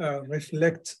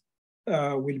reflect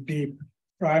will be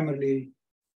primarily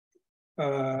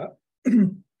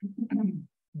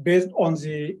based on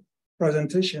the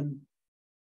presentation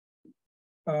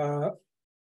to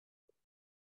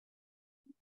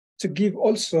give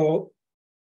also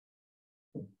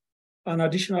an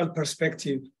additional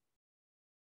perspective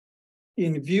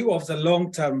in view of the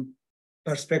long-term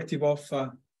perspective of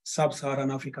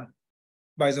sub-Saharan Africa.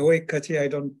 By the way, Katia, I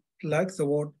don't like the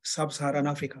word sub-Saharan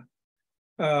Africa.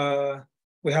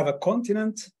 We have a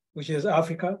continent, which is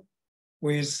Africa,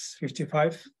 with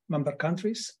 55 member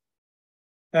countries.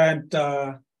 And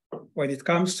when it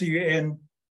comes to UN,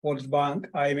 World Bank,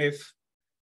 IMF,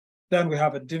 then we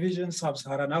have a division,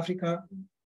 sub-Saharan Africa.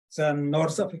 Then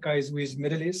North Africa is with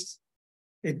Middle East.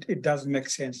 It doesn't make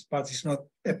sense, but it's not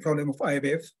a problem of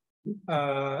IMF.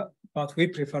 But we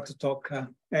prefer to talk,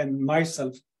 and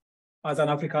myself, as an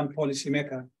African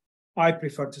policymaker, I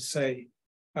prefer to say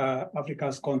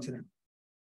Africa's continent.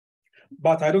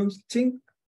 But I don't think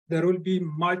there will be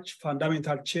much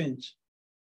fundamental change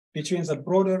between the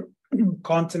broader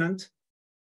continent,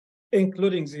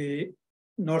 including the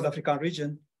North African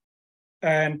region,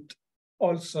 and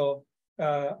also,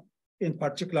 in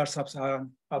particular,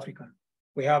 sub-Saharan Africa.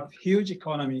 We have huge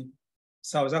economy,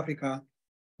 South Africa,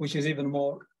 which is even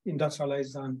more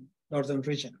industrialized than Northern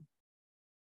region.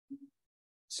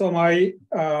 So my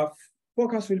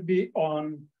focus will be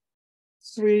on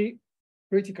three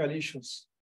critical issues.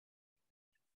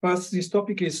 First, this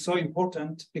topic is so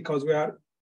important because we are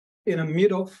in the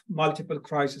middle of multiple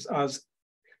crises, as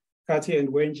Katia and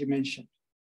Wenji mentioned.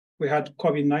 We had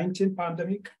COVID-19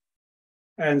 pandemic,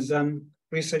 and then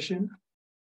recession,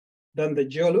 then the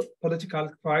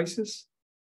geopolitical crisis,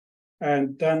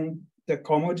 and then the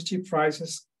commodity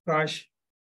prices crash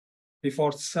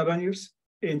before 7 years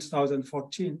in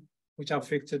 2014, which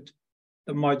affected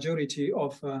the majority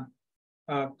of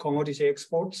commodity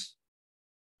exports.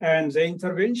 And the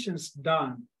interventions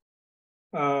done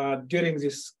during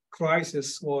this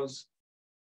crisis was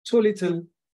too little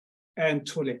and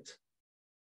too late.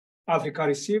 Africa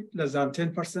received less than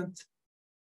 10%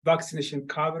 vaccination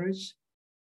coverage,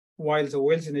 while the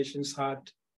wealthy nations had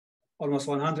almost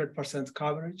 100%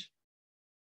 coverage.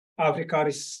 Africa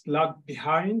is lagged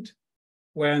behind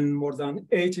when more than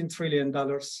 $18 trillion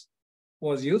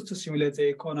was used to stimulate the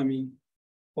economy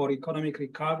for economic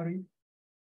recovery.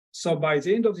 So by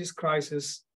the end of this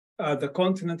crisis, the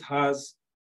continent has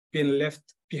been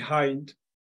left behind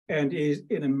and is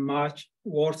in a much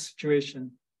worse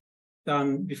situation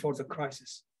than before the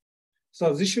crisis.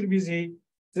 So this should be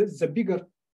the bigger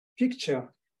picture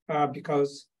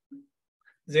because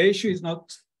the issue is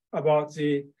not about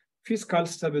the fiscal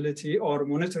stability or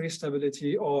monetary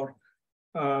stability or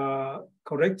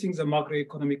correcting the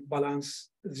macroeconomic balance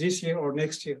this year or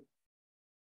next year.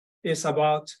 It's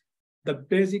about the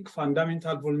basic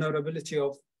fundamental vulnerability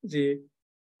of the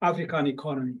African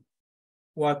economy,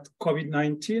 what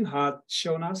COVID-19 had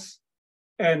shown us,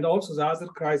 and also the other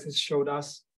crisis showed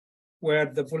us where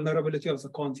the vulnerability of the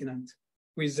continent.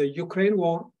 With the Ukraine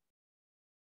war,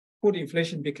 food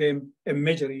inflation became a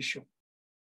major issue,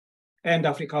 and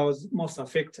Africa was most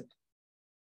affected.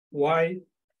 Why?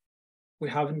 We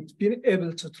haven't been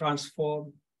able to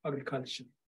transform agriculture.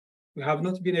 We have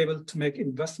not been able to make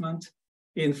investment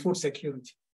in food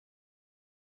security.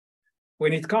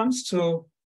 When it comes to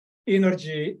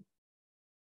energy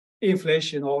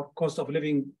inflation or cost of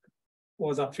living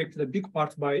was affected a big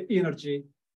part by energy,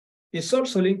 it's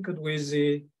also linked with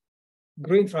the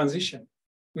green transition,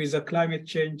 with the climate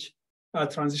change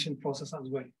transition process as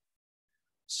well.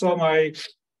 So my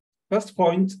first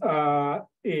point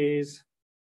is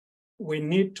we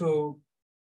need to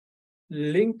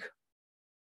link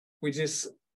with this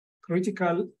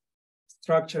critical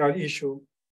structural issue.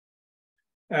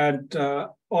 And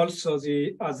also,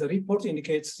 as the report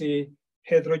indicates, the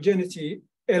heterogeneity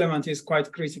element is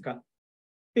quite critical.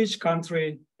 Each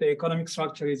country, the economic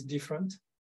structure is different.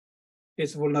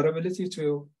 Its vulnerability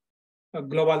to a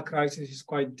global crisis is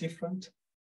quite different.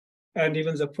 And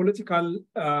even the political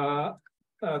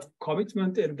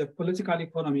commitment and the political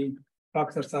economy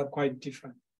factors are quite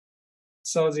different.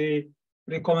 So the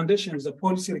recommendations, the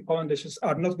policy recommendations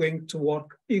are not going to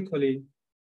work equally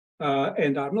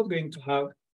and are not going to have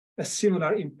a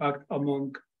similar impact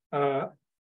among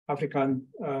African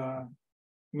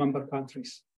member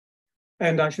countries.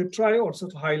 And I should try also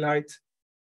to highlight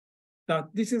that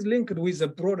this is linked with the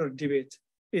broader debate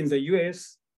in the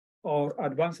US or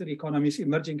advanced economies,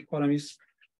 emerging economies.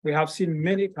 We have seen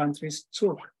many countries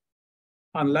took,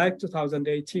 unlike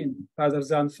 2018, rather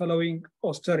than following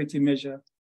austerity measure,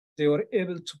 they were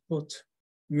able to put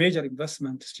major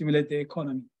investment to stimulate the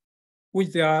economy,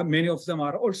 which many of them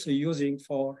are also using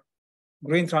for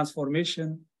green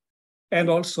transformation and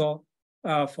also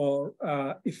for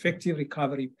effective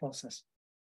recovery process.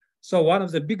 So one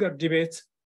of the bigger debates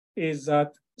is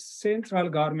that central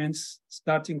governments,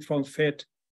 starting from Fed,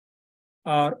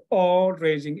 are all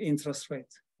raising interest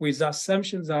rates with the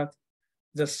assumption that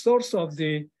the source of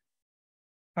the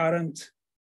current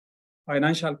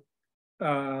financial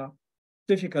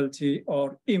difficulty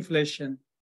or inflation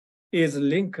is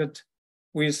linked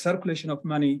with circulation of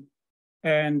money,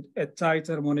 and a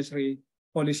tighter monetary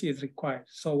policy is required.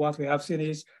 So what we have seen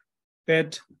is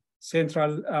Fed,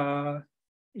 Central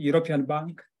European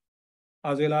Bank,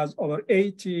 as well as over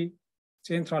 80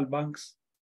 central banks,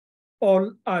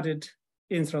 all added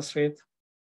interest rate,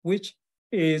 which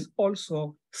is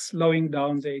also slowing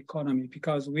down the economy,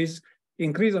 because with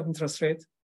increase of interest rate,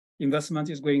 investment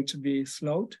is going to be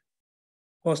slowed,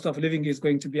 cost of living is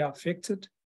going to be affected,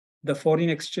 the foreign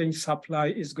exchange supply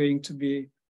is going to be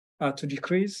to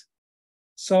decrease.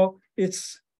 So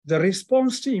it's the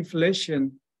response to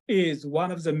inflation is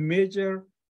one of the major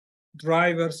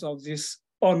drivers of this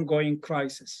ongoing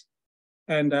crisis.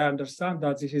 And I understand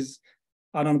that this is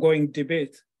an ongoing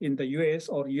debate in the US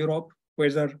or Europe,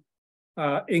 whether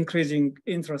increasing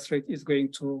interest rate is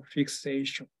going to fix the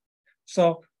issue.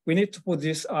 So we need to put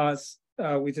this as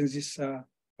within this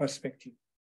perspective.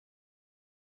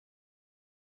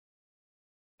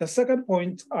 The second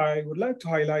point I would like to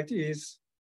highlight is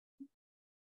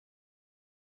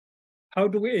how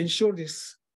do we ensure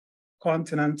this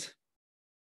continent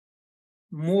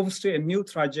moves to a new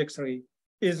trajectory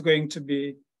is going to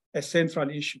be a central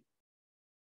issue.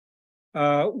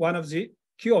 One of the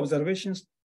key observations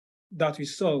that we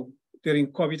saw during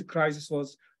COVID crisis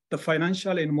was the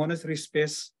financial and monetary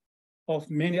space of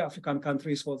many African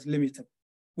countries was limited,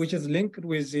 which is linked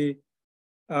with the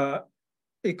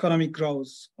economic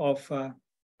growth of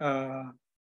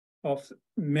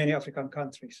many African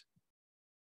countries.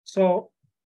 So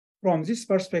from this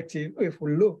perspective, if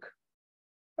we look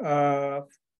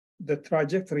the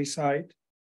trajectory side,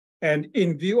 and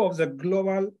in view of the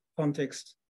global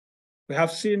context, we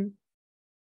have seen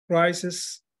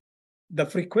crisis, the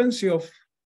frequency of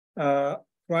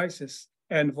crisis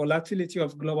and volatility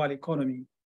of global economy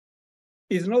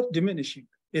is not diminishing,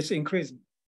 it's increasing.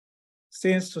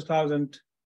 Since 2000,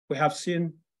 we have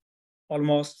seen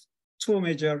almost two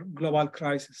major global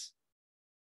crises.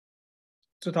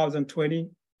 2020,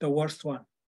 the worst one.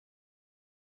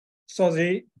 So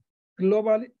the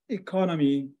global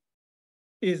economy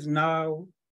is now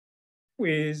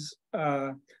with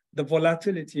the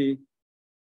volatility,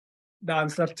 the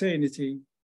uncertainty,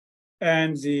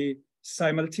 and the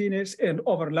simultaneous and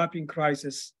overlapping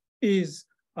crisis is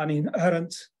an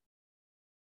inherent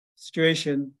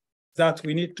situation that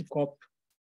we need to cope,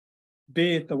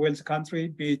 be it the wealthy country,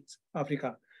 be it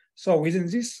Africa. So within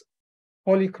this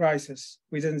holy crisis,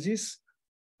 within this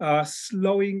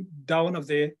slowing down of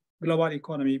the global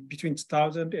economy between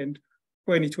 2000 and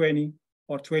 2020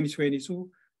 or 2022,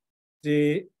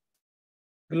 the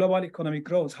global economic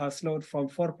growth has slowed from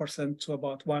 4% to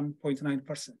about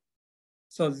 1.9%.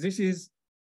 So this is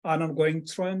an ongoing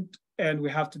trend, and we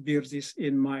have to bear this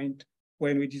in mind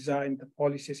when we design the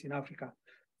policies in Africa.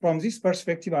 From this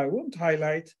perspective, I want to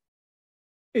highlight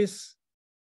is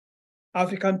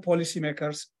African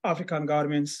policymakers, African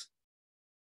governments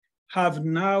have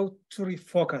now to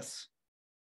refocus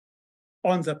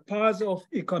on the path of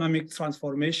economic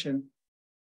transformation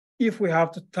if we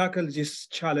have to tackle this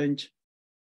challenge,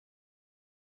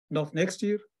 not next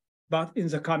year, but in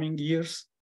the coming years,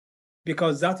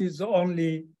 because that is the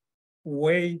only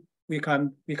way we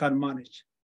can manage.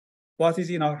 What is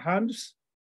in our hands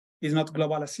is not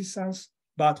global assistance,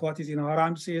 but what is in our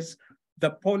hands is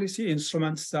the policy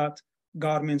instruments that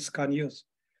governments can use.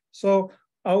 So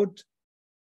I would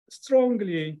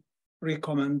strongly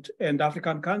recommend, and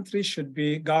African countries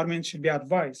governments should be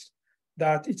advised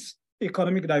that its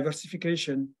economic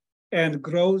diversification and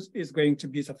growth is going to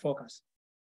be the focus.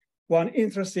 One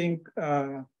interesting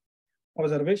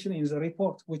observation in the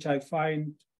report, which I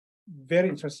find very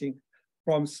interesting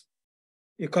from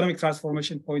economic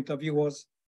transformation point of view, was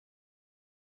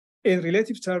in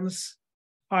relative terms,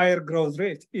 higher growth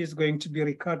rate is going to be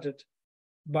recorded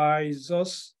by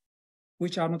those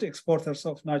which are not exporters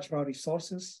of natural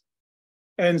resources.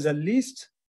 And the least,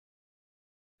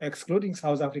 excluding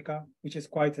South Africa, which is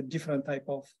quite a different type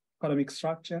of economic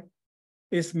structure,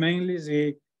 is mainly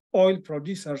the oil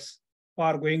producers who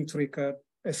are going to record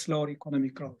a slower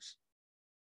economic growth.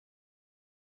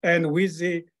 And with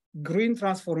the green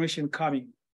transformation coming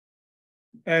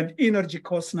and energy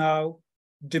costs now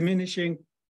diminishing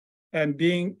and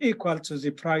being equal to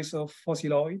the price of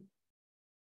fossil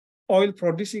oil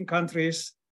producing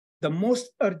countries, the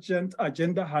most urgent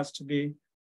agenda has to be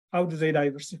how do they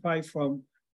diversify from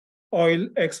oil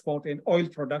export and oil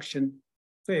production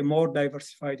to a more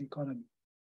diversified economy.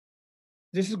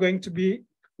 This is going to be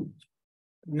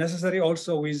necessary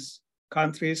also with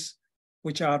countries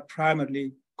which are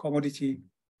primarily commodity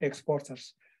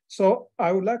exporters. So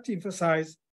I would like to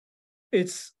emphasize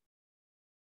it's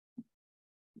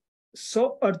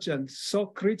so urgent, so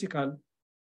critical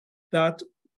that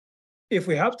if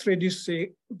we have to reduce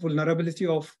the vulnerability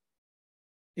of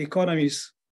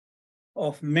economies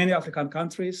of many African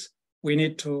countries, we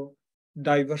need to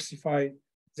diversify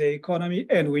the economy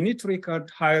and we need to record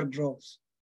higher growth.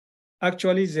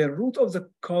 Actually, the root of the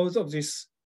cause of this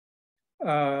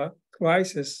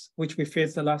crisis, which we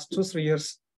faced the last 2-3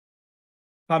 years,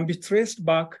 can be traced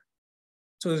back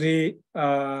to the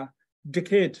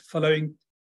decade following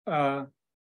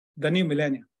the new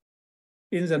millennium.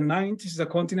 In the 90s, the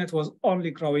continent was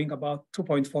only growing about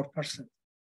 2.4%.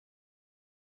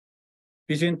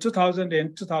 Between 2000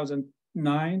 and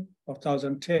 2009 or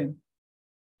 2010,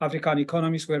 African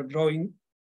economies were growing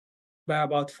by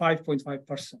about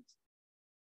 5.5%.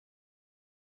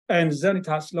 And then it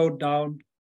has slowed down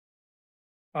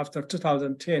after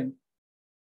 2010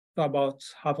 to about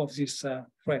half of this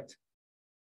rate.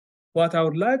 What I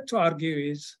would like to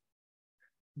argue is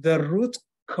the root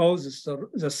causes,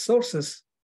 the sources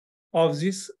of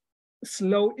this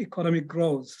slow economic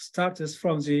growth starts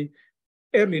from the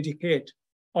early decade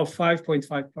of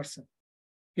 5.5%.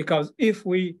 Because if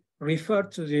we refer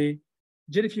to the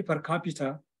GDP per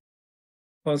capita,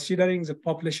 considering the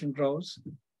population growth,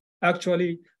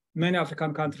 actually many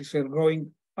African countries were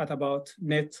growing at about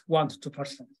net 1 to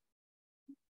 2%.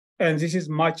 And this is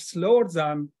much slower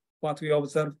than what we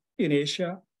observe in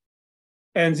Asia.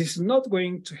 And this is not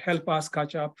going to help us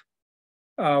catch up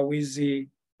with the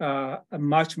a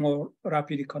much more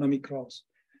rapid economic growth.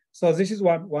 So this is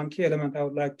one key element I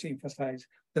would like to emphasize.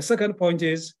 The second point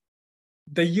is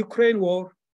the Ukraine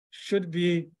war should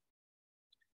be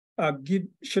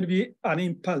an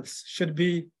impulse, should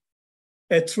be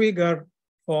a trigger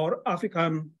for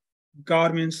African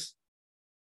governments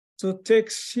to take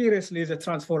seriously the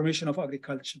transformation of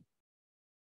agriculture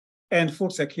and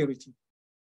food security.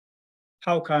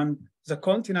 How can the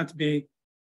continent be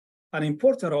an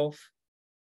importer of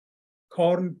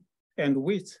corn and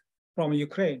wheat from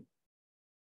Ukraine,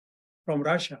 from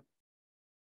Russia?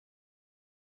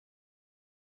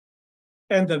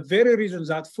 And the very reason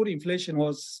that food inflation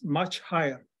was much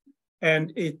higher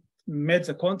and it made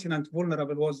the continent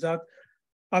vulnerable was that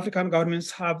African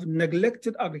governments have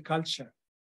neglected agriculture,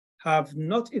 have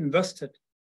not invested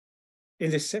in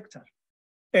this sector.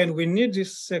 And we need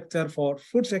this sector for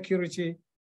food security.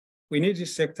 We need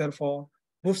this sector for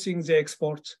boosting the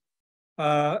export,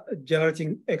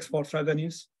 generating export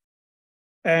revenues.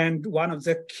 And one of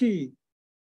the key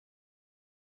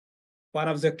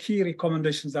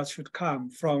recommendations that should come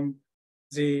from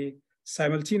the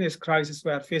simultaneous crisis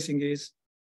we are facing is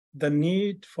the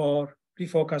need for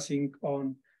refocusing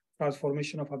on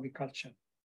transformation of agriculture.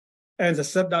 And the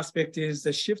third aspect is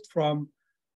the shift from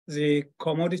the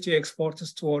commodity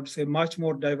exporters towards a much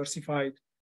more diversified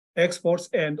exports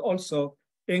and also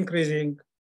increasing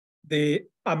the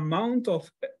amount of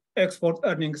export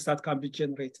earnings that can be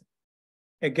generated.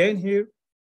 Again, here,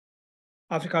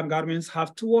 African governments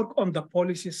have to work on the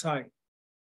policy side.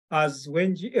 As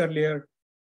Wenji earlier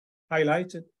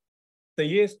highlighted, the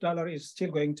US dollar is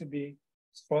still going to be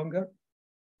stronger,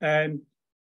 and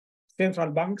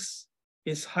central banks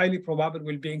is highly probable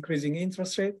will be increasing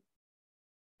interest rate.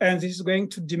 And this is going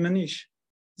to diminish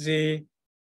the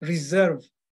reserve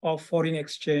of foreign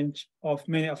exchange of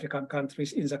many African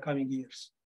countries in the coming years.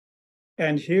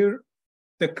 And here,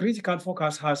 the critical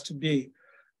focus has to be,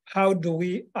 how do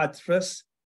we address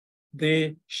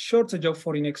the shortage of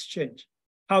foreign exchange?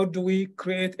 How do we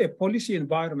create a policy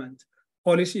environment,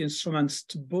 policy instruments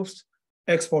to boost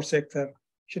export sector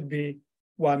should be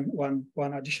one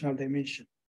additional dimension.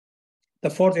 The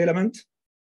fourth element,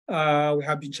 we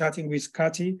have been chatting with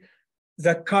Kati,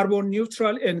 the carbon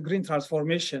neutral and green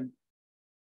transformation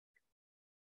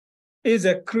is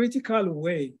a critical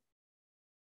way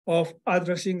of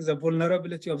addressing the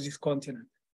vulnerability of this continent.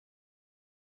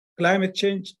 Climate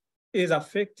change is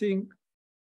affecting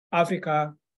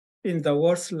Africa in the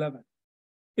worst level.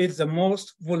 It's the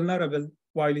most vulnerable,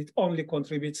 while it only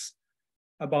contributes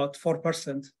about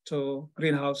 4% to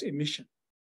greenhouse emission.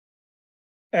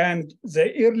 And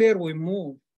the earlier we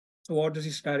move towards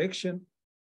this direction,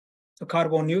 the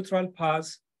carbon neutral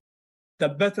path, the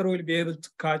better we'll be able to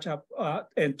catch up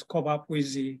and to cope up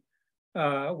with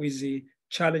the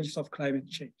challenges of climate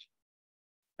change.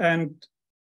 And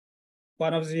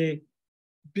one of the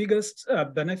biggest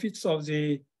benefits of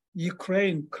the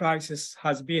Ukraine crisis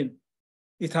has been,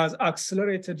 it has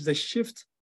accelerated the shift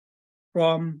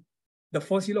from the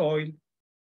fossil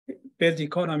oil-based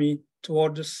economy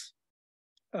towards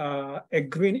a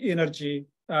green energy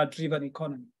driven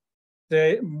economy.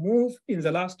 The move in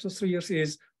the last 2-3 years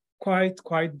is quite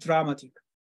dramatic.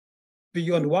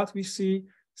 Beyond what we see,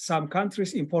 some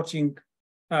countries importing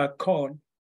corn,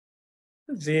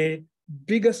 the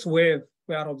biggest wave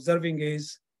we are observing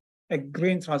is a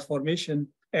green transformation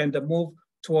and a move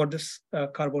towards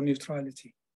carbon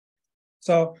neutrality.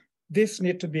 So this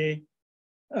needs to be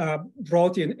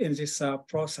brought in this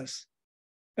process.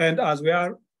 And as we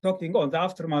are talking on the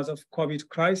aftermath of COVID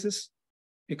crisis,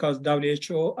 because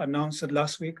WHO announced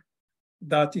last week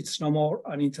that it's no more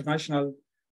an international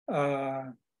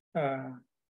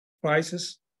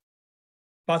crisis,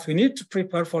 but we need to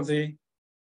prepare for the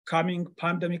coming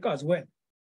pandemic as well.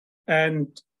 And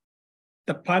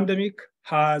the pandemic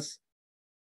has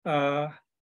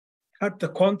hurt the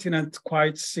continent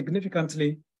quite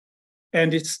significantly.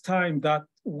 And it's time that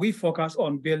we focus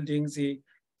on building the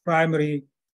primary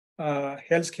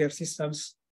healthcare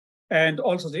systems and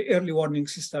also the early warning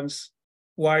systems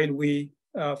while we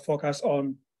focus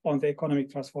on the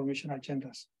economic transformation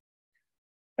agendas.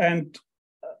 And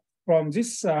from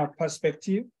this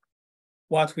perspective,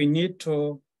 what we need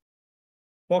to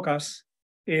focus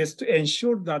is to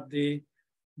ensure that the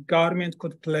government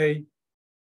could play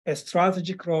a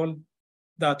strategic role,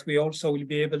 that we also will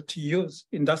be able to use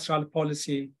industrial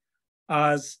policy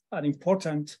as an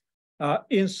important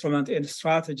instrument and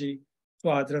strategy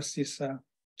to address these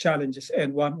challenges.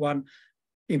 And one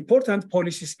important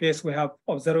policy space we have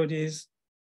observed is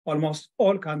almost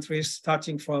all countries,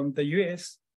 starting from the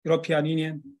US, European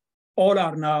Union, all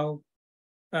are now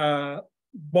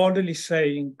boldly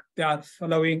saying they are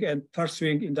following and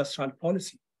pursuing industrial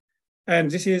policy. And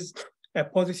this is a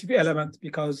positive element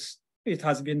because it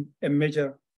has been a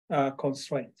major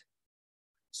constraint.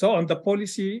 So on the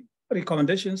policy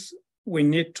recommendations, we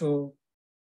need to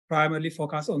primarily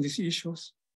focus on these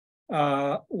issues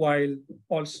while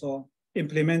also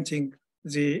implementing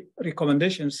the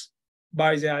recommendations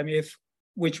by the IMF,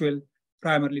 which will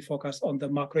primarily focus on the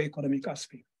macroeconomic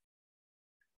aspect.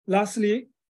 Lastly,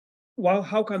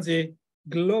 how can the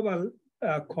global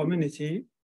community,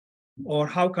 or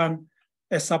how can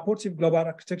a supportive global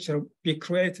architecture be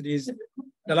created is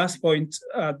the last point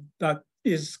that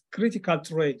is critical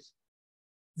to raise.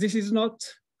 This is not,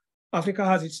 Africa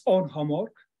has its own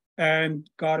homework, and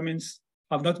governments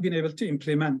have not been able to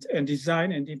implement and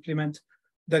design and implement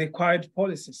the required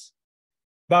policies.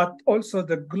 But also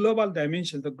the global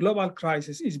dimension, the global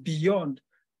crisis is beyond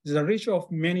the reach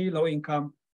of many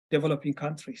low-income developing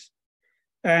countries.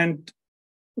 And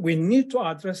we need to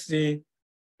address the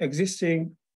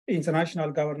existing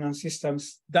international governance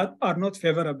systems that are not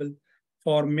favorable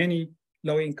for many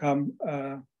low-income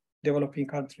developing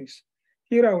countries.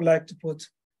 Here I would like to put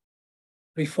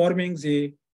reforming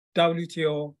the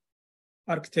WTO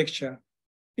architecture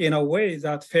in a way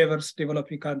that favors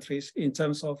developing countries in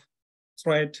terms of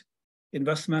trade,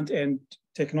 investment, and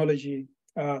technology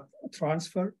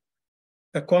transfer.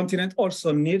 The continent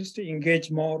also needs to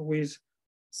engage more with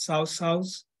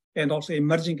South-South and also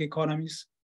emerging economies.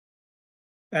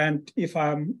 And if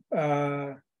I'm,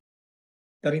 the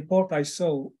report I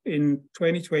saw in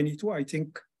 2022, I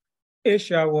think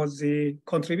Asia was the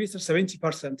contributor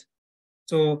 70%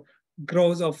 to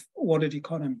growth of world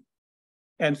economy,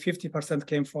 and 50%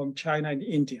 came from China and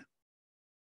India.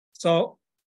 So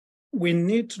we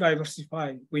need to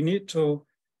diversify. We need to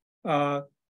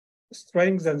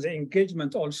strengthen the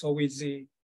engagement also with the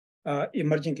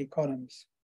emerging economies.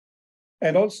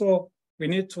 And also we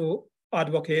need to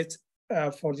advocate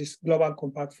for this global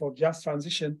compact for just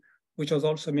transition, which was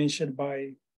also mentioned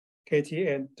by Katie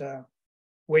and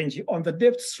Wenji. On the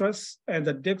debt stress and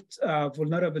the debt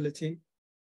vulnerability,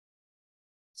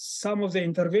 some of the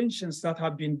interventions that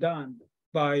have been done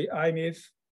by IMF,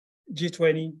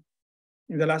 G20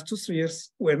 in the last 2-3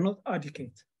 years were not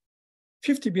adequate.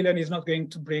 50 billion is not going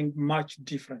to bring much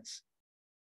difference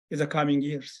in the coming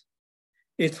years.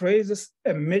 It raises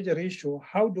a major issue.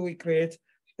 How do we create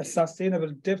a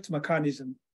sustainable debt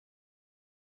mechanism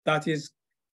that is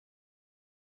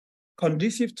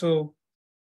conducive to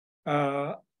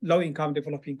low-income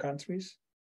developing countries?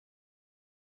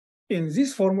 In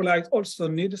this formula, it also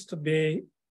needs to be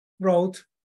brought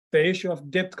the issue of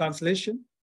debt cancellation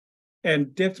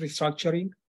and debt restructuring.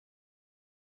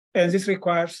 And this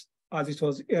requires, as it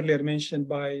was earlier mentioned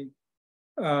by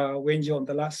Wenji on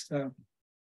the last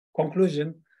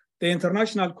conclusion, the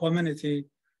international community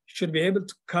should be able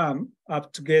to come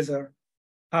up together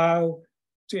how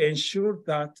to ensure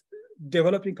that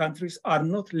developing countries are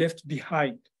not left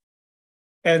behind.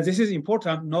 And this is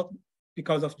important not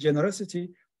because of generosity,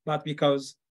 but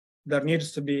because there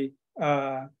needs to be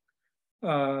a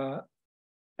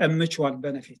mutual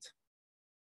benefit.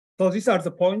 So these are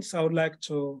the points I would like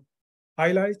to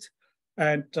highlight.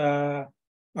 And I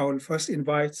will first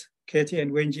invite Katie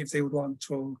and Wenji if they would want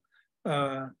to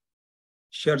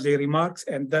share their remarks,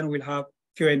 and then we'll have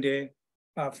Q&A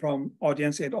from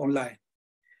audience and online.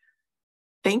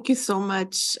 Thank you so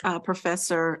much,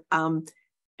 Professor. I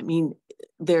mean,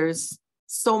 there's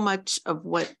so much of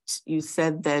what you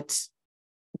said that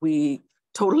we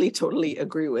totally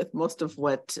agree with. Most of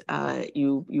what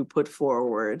you put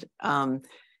forward.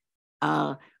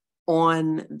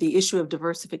 On the issue of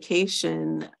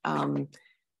diversification,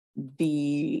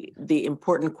 the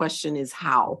important question is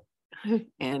how,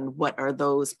 and what are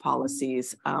those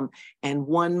policies? And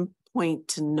one point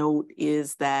to note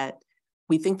is that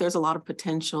we think there's a lot of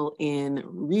potential in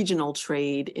regional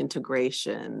trade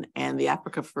integration, and the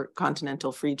Africa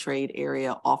Continental Free Trade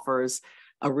Area offers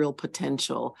a real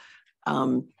potential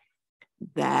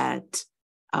that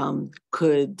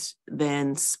could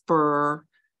then spur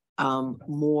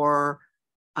more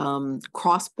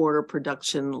cross-border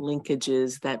production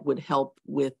linkages that would help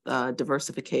with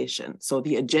diversification. So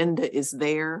the agenda is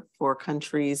there for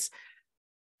countries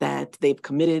that they've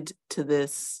committed to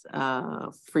this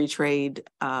free trade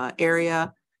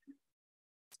area,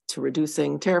 to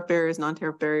reducing tariff barriers,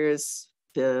 non-tariff barriers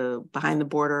behind the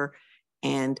border.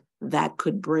 And that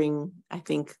could bring, I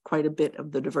think, quite a bit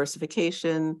of the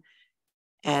diversification,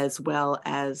 as well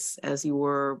as you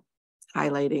were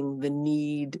highlighting the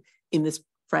need in this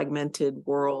fragmented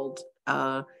world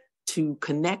to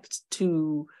connect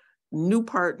to new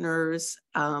partners,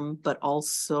 but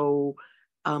also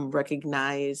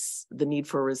recognize the need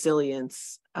for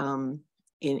resilience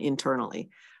internally.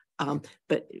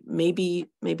 But maybe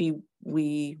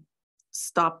we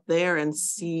stop there and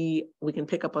see, we can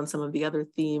pick up on some of the other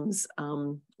themes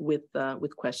with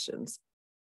questions.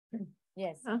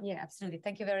 Yes, yeah, absolutely.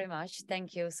 Thank you very much.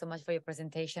 Thank you so much for your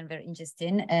presentation. Very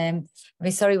interesting.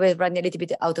 We're sorry we're running a little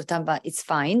bit out of time, but it's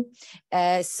fine.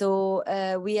 So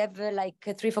we have like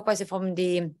 3-4 questions from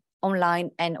the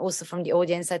online and also from the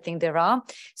audience. I think there are.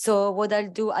 So what I'll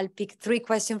do, I'll pick 3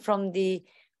 questions from the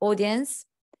audience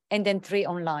and then 3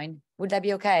 online. Would that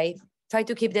be okay? Try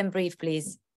to keep them brief,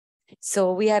 please.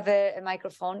 So we have a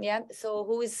microphone. Yeah. So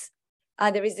who is?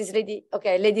 There is this lady.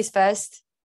 Okay, ladies first.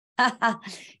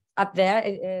 Up there.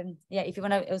 Yeah, if you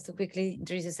want to also quickly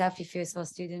introduce yourself, if you're a SOAS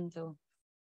student or.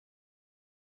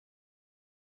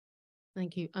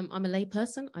 Thank you. I'm a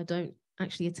layperson. I don't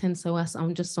actually attend SOAS.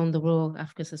 I'm just on the Royal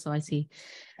Africa Society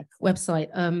website.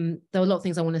 There are a lot of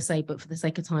things I want to say, but for the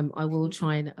sake of time, I will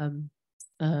try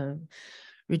and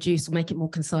reduce or make it more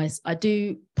concise. Part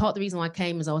of the reason why I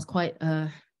came is I was quite, for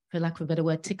lack of a better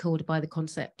word, tickled by the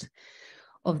concept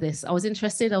of this. I was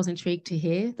intrigued to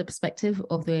hear the perspective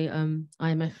of the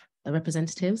IMF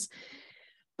representatives.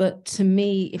 But to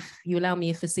me, if you allow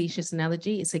me a facetious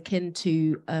analogy, it's akin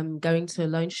to going to a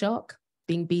loan shark,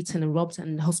 being beaten and robbed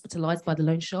and hospitalized by the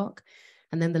loan shark,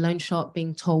 and then the loan shark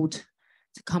being told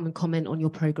to come and comment on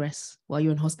your progress while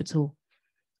you're in hospital.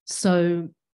 So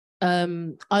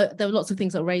there were lots of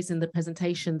things that were raised in the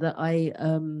presentation that I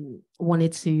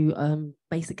wanted to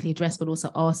basically address, but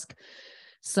also ask.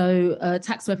 So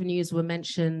tax revenues were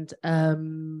mentioned,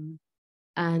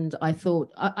 and I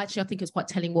thought, actually, I think it's quite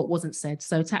telling what wasn't said.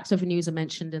 So tax revenues are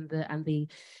mentioned, and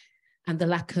the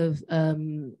lack of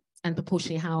and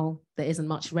proportionally how there isn't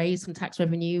much raised from tax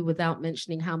revenue, without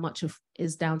mentioning how much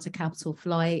is down to capital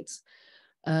flight,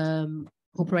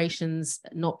 corporations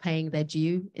not paying their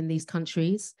due in these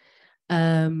countries,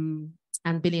 and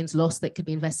billions lost that could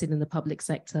be invested in the public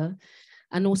sector.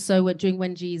 And also during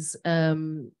Wenji's,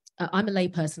 I'm a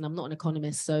layperson, I'm not an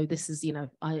economist, so this is,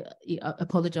 I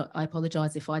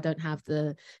apologize if I don't have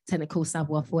the technical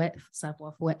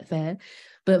savoir-faire,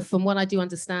 but from what I do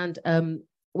understand,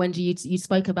 Wenji, you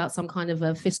spoke about some kind of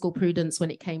a fiscal prudence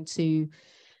when it came to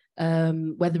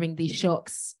weathering these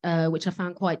shocks, which I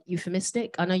found quite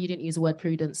euphemistic. I know you didn't use the word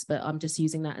prudence, but I'm just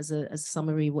using that as a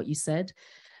summary of what you said.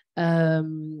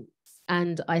 And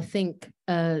I think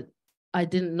I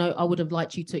didn't know, I would have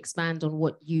liked you to expand on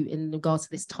what you, in regards to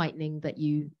this tightening that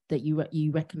you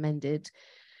recommended,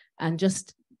 and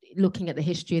just looking at the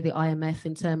history of the IMF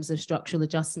in terms of structural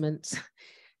adjustments,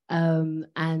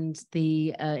 and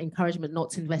the encouragement not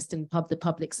to invest in the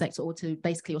public sector, or to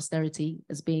basically austerity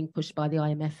as being pushed by the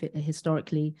IMF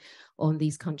historically on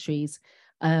these countries.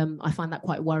 I find that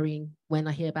quite worrying when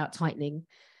I hear about tightening.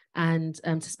 And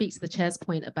to speak to the chair's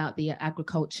point about the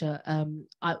agriculture,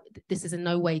 this is in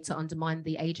no way to undermine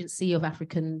the agency of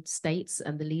African states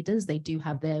and the leaders. They do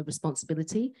have their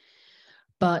responsibility.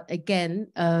 But again,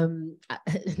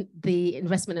 the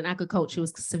investment in agriculture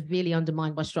was severely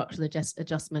undermined by structural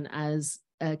adjustment as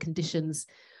conditions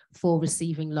for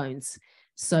receiving loans.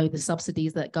 So the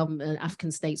subsidies that government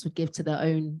African states would give to their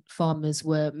own farmers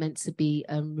were meant to be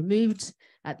removed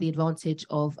at the advantage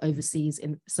of overseas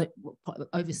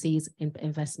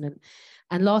investment.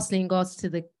 And lastly, in regards to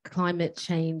the climate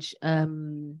change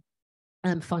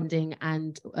funding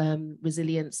and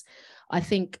resilience, I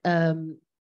think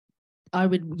I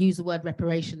would use the word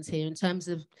reparations here in terms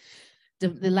of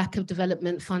the lack of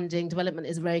development funding. Development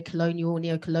is a very colonial,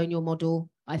 neo-colonial model.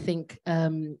 I think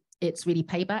it's really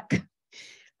payback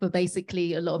for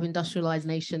basically a lot of industrialized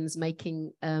nations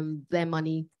making their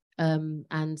money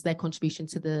and their contribution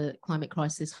to the climate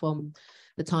crisis from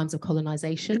the times of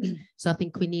colonization. So I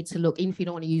think we need to look, even if you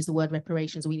don't want to use the word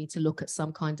reparations, we need to look at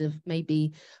some kind of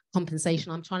maybe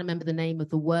compensation. I'm trying to remember the name of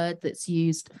the word that's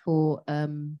used for,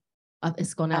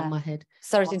 it's gone out of my head.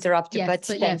 Sorry to interrupt you, yes, but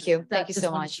thank you. Thank you so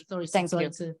much. Thanks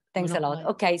a lot.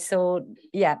 Okay, so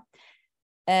yeah.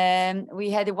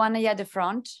 We had one here at the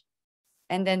front,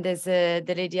 and then there's the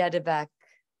lady at the back.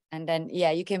 And then, yeah,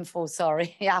 you came full,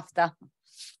 sorry, after.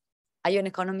 Are you an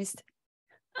economist?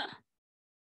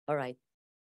 All right.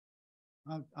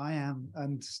 I am,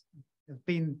 and have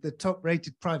been the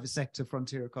top-rated private sector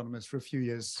frontier economist for a few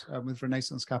years with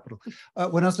Renaissance Capital.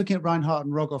 When I was looking at Reinhardt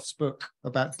and Rogoff's book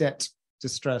about debt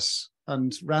distress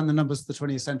and ran the numbers of the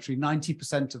 20th century,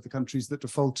 90% of the countries that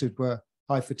defaulted were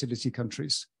high-fertility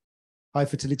countries.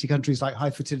 High-fertility countries like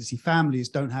high-fertility families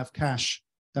don't have cash,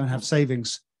 don't have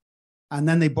savings, and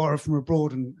then they borrow from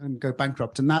abroad and go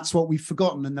bankrupt. And that's what we've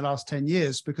forgotten in the last 10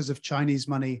 years because of Chinese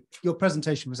money. Your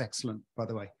presentation was excellent, by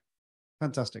the way.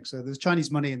 Fantastic. So there's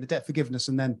Chinese money and the debt forgiveness,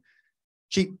 and then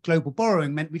cheap global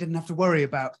borrowing meant we didn't have to worry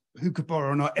about who could borrow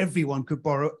or not. Everyone could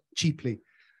borrow cheaply.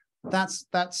 That's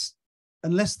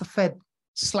unless the Fed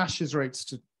slashes rates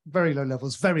to very low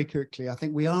levels very quickly, I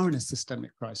think we are in a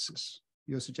systemic crisis.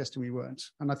 You're suggesting we weren't.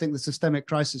 And I think the systemic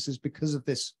crisis is because of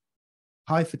this.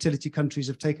 High fertility countries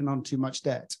have taken on too much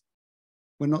debt.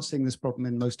 We're not seeing this problem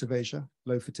in most of Asia,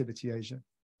 low fertility Asia.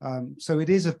 So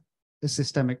it is a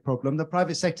systemic problem. The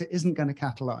private sector isn't going to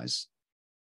catalyze.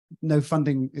 No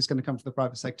funding is going to come to the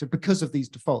private sector because of these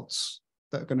defaults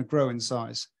that are going to grow in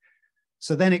size.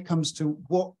 So then it comes to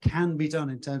what can be done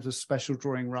in terms of special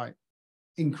drawing right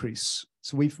increase.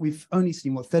 So we've only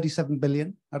seen, what, 37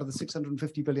 billion out of the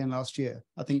 650 billion last year,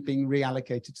 I think, being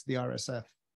reallocated to the RSF.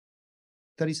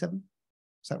 37?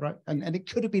 Is that right? And it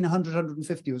could have been 100,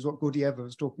 150 was what Gordieva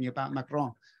was talking about,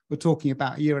 Macron were talking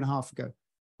about a year and a half ago.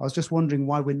 I was just wondering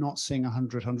why we're not seeing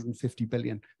 100, 150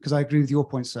 billion, because I agree with your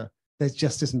point, sir. There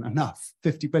just isn't enough.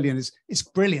 50 billion it's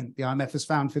brilliant. The IMF has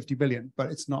found 50 billion,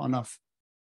 but it's not enough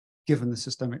given the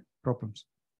systemic problems.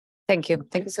 Thank you.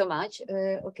 Thank you so much.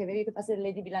 Okay, maybe you could pass the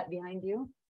lady behind you.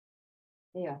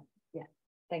 Yeah, yeah.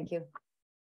 Thank you.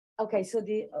 Okay, so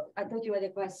I thought you had a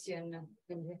question.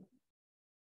 Thank you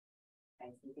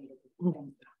so much.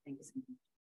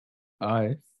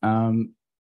 Hi,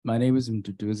 my name is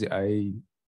Mduduzi.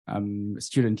 I'm a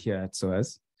student here at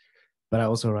SOAS, but I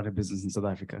also run a business in South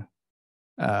Africa.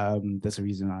 That's the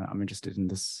reason I'm interested in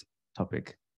this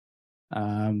topic.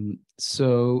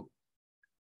 So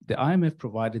the IMF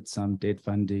provided some debt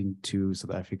funding to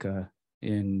South Africa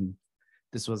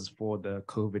this was for the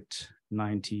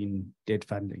COVID-19 debt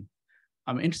funding.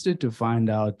 I'm interested to find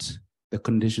out the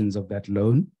conditions of that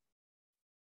loan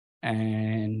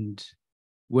and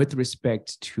with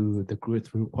respect to the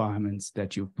growth requirements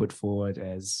that you've put forward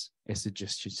as a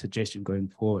suggestion going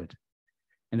forward.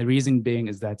 And the reason being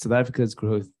is that South Africa's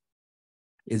growth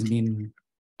is being,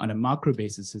 on a macro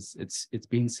basis, it's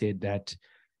being said that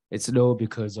it's low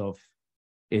because of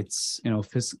its,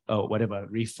 whatever,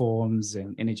 reforms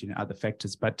and energy and other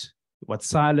factors. But what's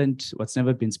silent, what's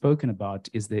never been spoken about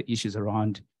is the issues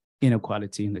around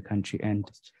inequality in the country and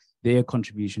their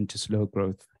contribution to slow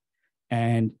growth.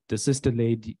 And the sister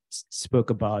lady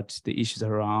spoke about the issues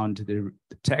around the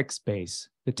tax base.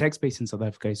 The tax base in South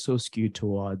Africa is so skewed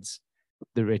towards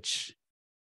the rich,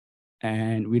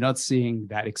 and we're not seeing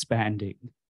that expanding.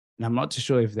 And I'm not too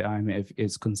sure if the IMF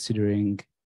is considering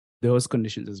those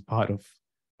conditions as part of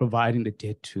providing the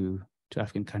debt to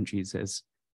African countries, as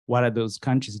what are those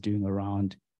countries doing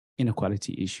around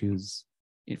inequality issues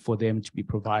for them to be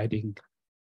providing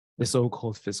the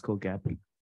so-called fiscal gap.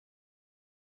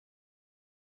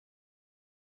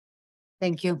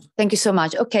 Thank you. Thank you so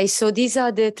much. Okay, so these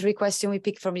are the three questions we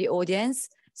picked from the audience.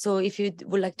 So if you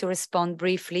would like to respond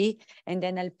briefly, and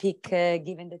then I'll pick,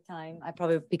 given the time, I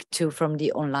probably pick two from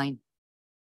the online.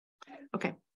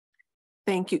 Okay,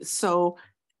 thank you. So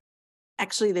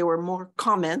Actually, there were more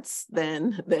comments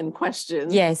than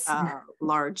questions. Yes.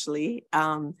 Largely.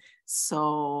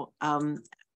 So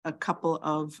a couple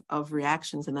of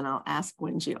reactions, and then I'll ask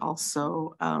Wenji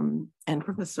also, and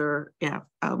Professor, I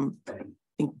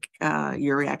think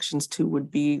your reactions too would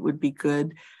be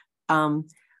good.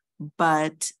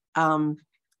 But on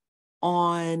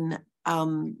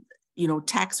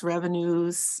tax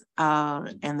revenues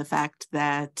and the fact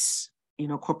that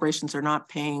corporations are not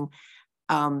paying.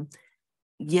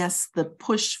 Yes, the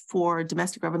push for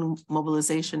domestic revenue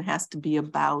mobilization has to be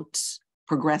about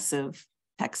progressive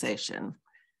taxation.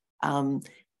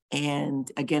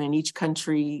 And again, in each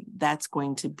country, that's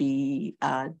going to be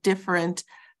different.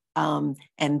 And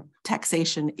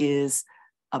taxation is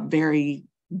a very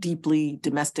deeply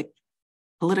domestic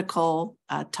political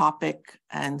topic.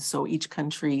 And so each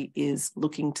country is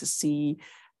looking to see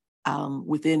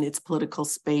within its political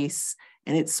space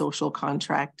and its social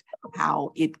contract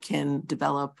how it can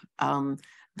develop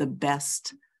the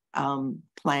best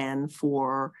plan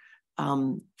for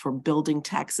building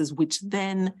taxes, which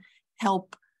then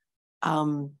help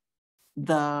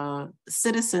the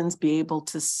citizens be able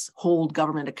to hold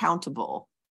government accountable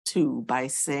too, by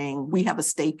saying we have a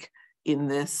stake in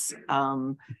this.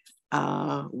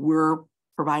 We're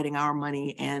providing our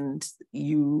money, and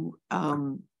you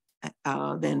then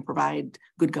provide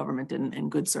good government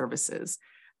and good services.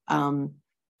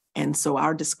 And so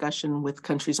our discussion with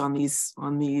countries on these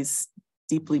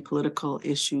deeply political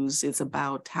issues is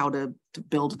about how to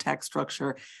build a tax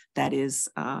structure that is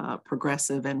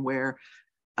progressive and where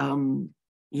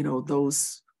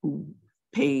those who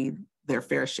pay their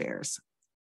fair shares.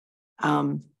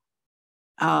 The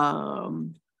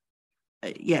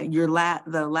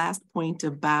last point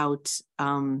about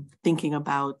thinking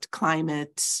about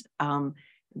climate,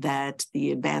 that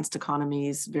the advanced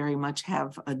economies very much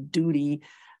have a duty.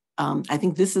 I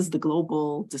think this is the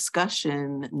global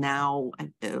discussion now.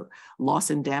 Loss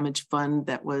and damage fund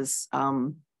that was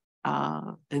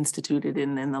instituted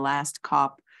in the last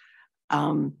COP,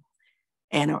 and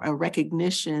a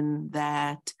recognition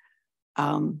that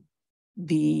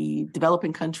the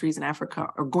developing countries in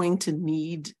Africa are going to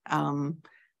need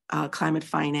climate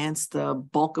finance. The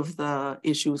bulk of the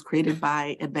issue is created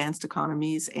by advanced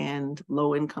economies, and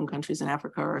low-income countries in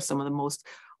Africa are some of the most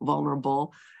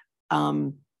vulnerable,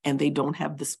 and they don't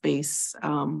have the space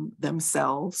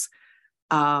themselves.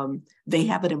 They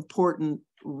have an important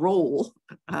role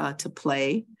to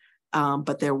play,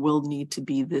 but there will need to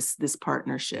be this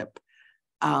partnership.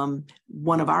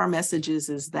 One of our messages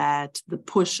is that the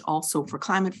push also for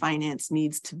climate finance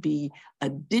needs to be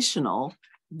additional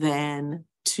than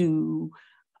to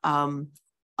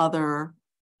other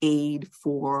aid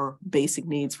for basic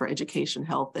needs for education,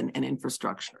 health, and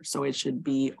infrastructure. So it should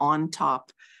be on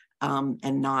top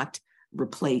and not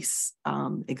replace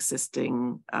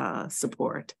existing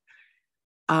support.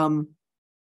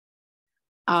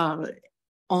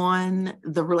 On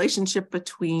the relationship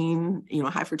between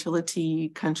high fertility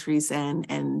countries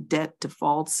and debt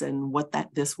defaults and what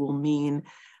this will mean,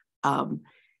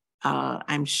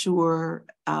 I'm sure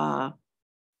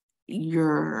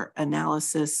your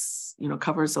analysis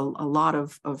covers a lot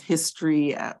of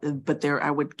history, but I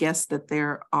would guess that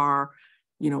there are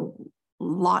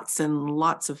lots and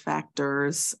lots of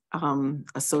factors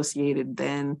associated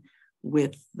then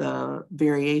with the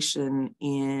variation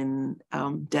in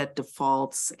debt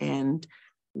defaults. And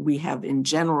we have in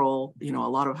general, a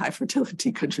lot of high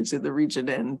fertility countries in the region,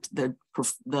 and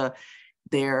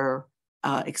their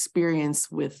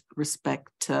experience with respect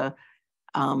to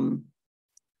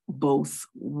both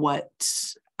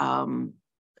what,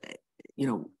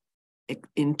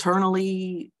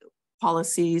 internally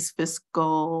policies,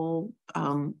 fiscal,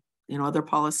 other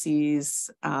policies,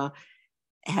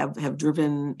 have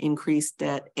driven increased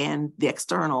debt, and the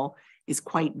external is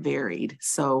quite varied.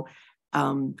 So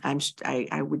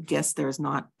I would guess there's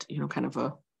not kind of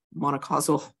a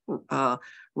monocausal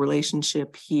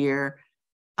relationship here.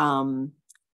 But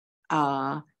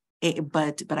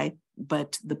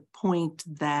the point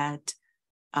that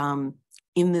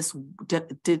in this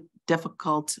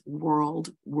difficult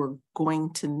world, we're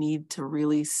going to need to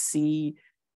really see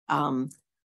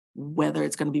whether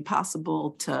it's going to be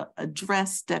possible to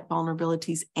address debt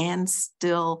vulnerabilities and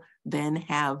still then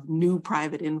have new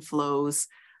private inflows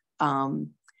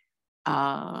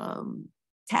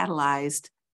catalyzed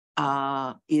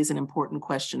is an important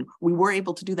question. We were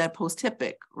able to do that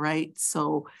post-HIPC, right?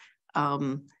 So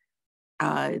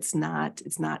it's not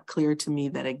clear to me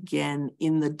that, again,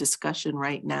 in the discussion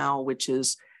right now, which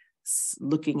is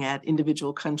looking at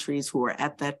individual countries who are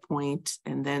at that point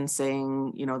and then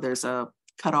saying, there's a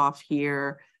cutoff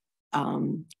here,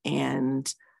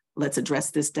 and let's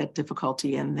address this debt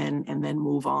difficulty and then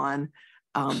move on.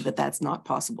 That's not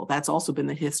possible. That's also been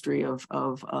the history of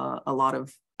a lot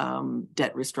of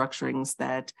debt restructurings,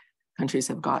 that countries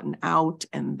have gotten out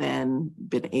and then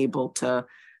been able to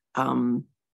come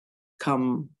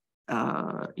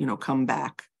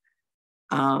back.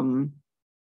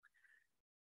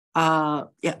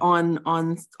 Yeah,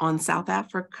 on South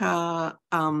Africa,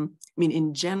 I mean,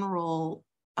 in general,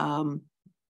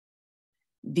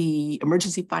 the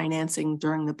emergency financing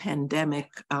during the pandemic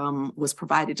was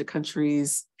provided to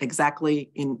countries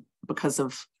exactly because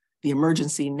of the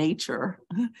emergency nature.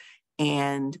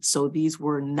 And so these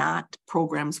were not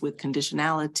programs with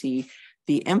conditionality.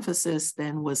 The emphasis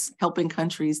then was helping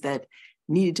countries that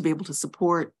needed to be able to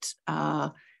support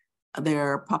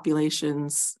their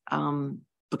populations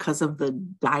because of the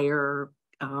dire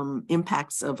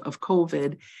impacts of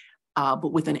COVID,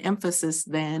 but with an emphasis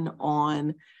then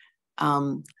on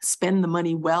spend the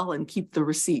money well and keep the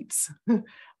receipts.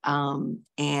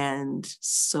 And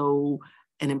so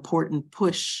an important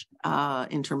push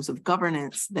in terms of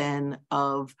governance then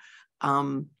of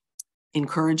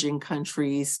encouraging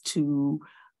countries to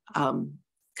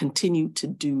continue to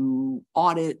do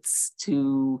audits,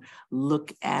 to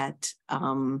look at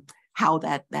how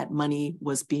that money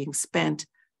was being spent,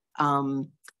 to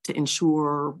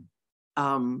ensure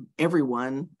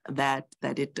everyone that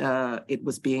it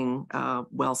was being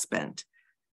well spent.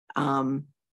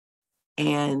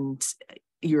 And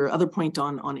your other point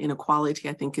on inequality,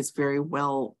 I think, is very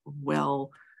well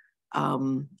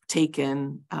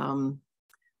taken.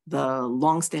 The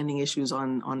longstanding issues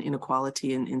on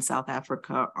inequality in South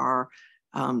Africa are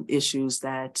issues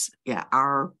that, yeah,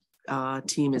 our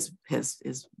team is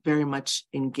very much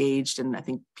engaged, and I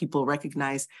think people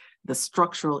recognize the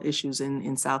structural issues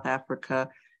in South Africa,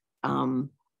 and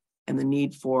the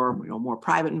need for more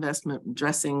private investment,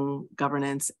 addressing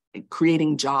governance,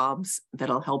 creating jobs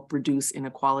that'll help reduce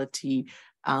inequality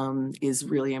is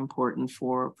really important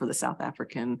for the South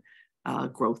African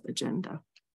growth agenda.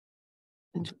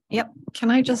 Yep. Can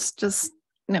I just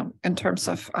in terms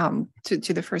of to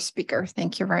the first speaker,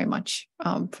 thank you very much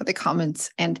for the comments.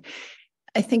 And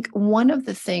I think one of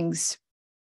the things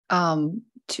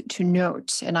to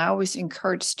note, and I always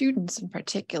encourage students in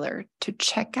particular to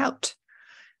check out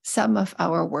some of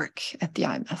our work at the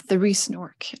IMF, the recent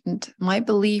work. And my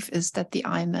belief is that the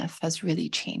IMF has really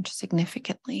changed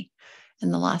significantly in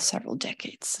the last several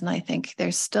decades. And I think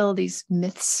there's still these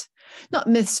myths, not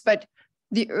myths, but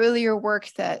the earlier work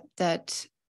that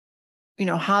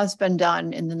has been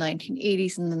done in the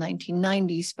 1980s and the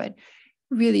 1990s, but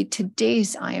really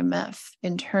today's IMF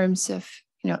in terms of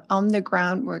on the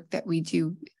ground work that we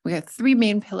do, we have three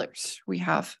main pillars. We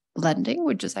have lending,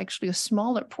 which is actually a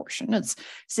smaller portion. It's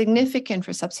significant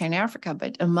for sub-Saharan Africa,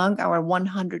 but among our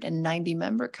 190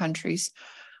 member countries,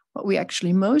 what we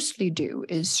actually mostly do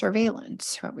is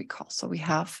surveillance, what we call. So we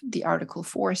have the Article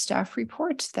 4 staff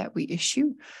report that we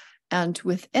issue. And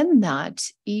within that,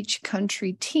 each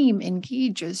country team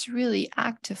engages really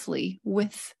actively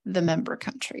with the member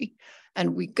country.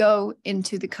 And we go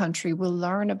into the country, we'll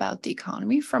learn about the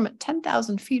economy from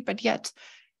 10,000 feet, but yet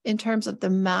in terms of the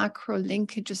macro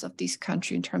linkages of these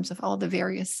countries, in terms of all the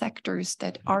various sectors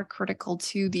that are critical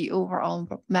to the overall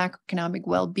macroeconomic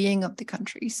well-being of the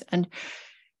countries. And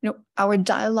our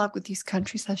dialogue with these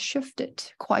countries has shifted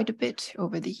quite a bit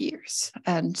over the years.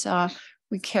 And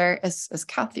we care, as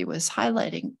Kathy was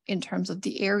highlighting, in terms of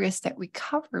the areas that we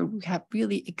cover, we have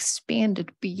really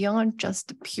expanded beyond just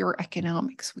the pure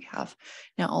economics. We have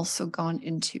now also gone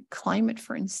into climate,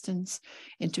 for instance,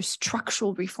 into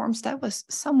structural reforms. That was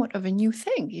somewhat of a new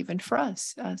thing, even for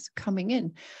us as coming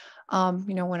in.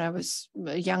 When I was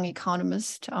a young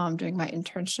economist doing my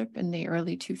internship in the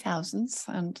early 2000s,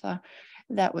 and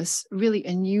that was really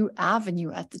a new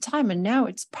avenue at the time. And now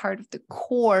it's part of the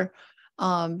core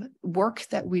work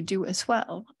that we do as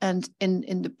well. And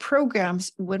in the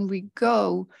programs, when we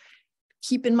go,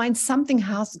 keep in mind something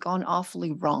has gone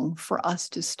awfully wrong for us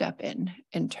to step in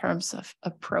terms of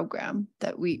a program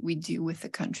that we do with the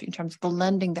country, in terms of the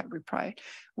lending that we provide.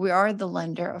 We are the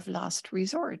lender of last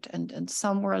resort. And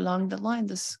somewhere along the line,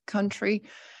 this country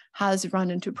has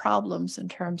run into problems in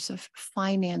terms of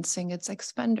financing its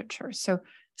expenditure. So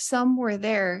somewhere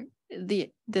there,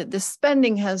 the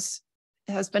spending has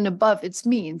been above its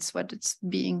means, what it's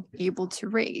being able to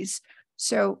raise.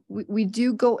 So we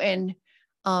do go in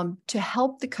to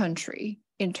help the country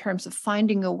in terms of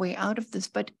finding a way out of this.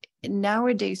 But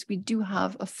nowadays, we do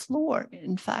have a floor,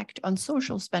 in fact, on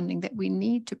social spending that we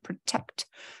need to protect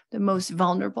the most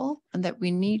vulnerable and that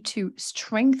we need to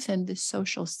strengthen the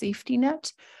social safety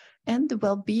net and the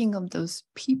well-being of those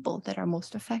people that are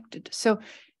most affected. So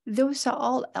those are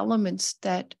all elements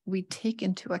that we take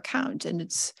into account, and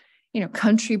it's,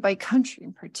 country by country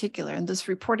in particular. And this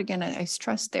report, again, I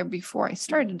stressed there before I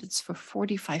started, it's for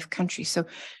 45 countries. So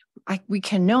we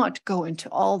cannot go into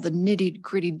all the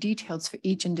nitty-gritty details for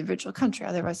each individual country.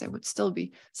 Otherwise, I would still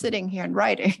be sitting here and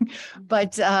writing.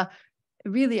 But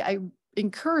really, I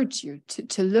encourage you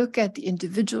to look at the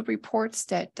individual reports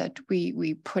that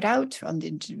we put out on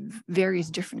the various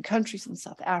different countries, in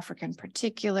South Africa in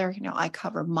particular. I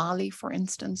cover Mali, for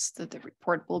instance, that the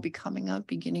report will be coming out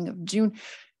beginning of June.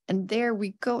 And there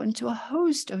we go into a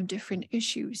host of different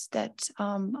issues that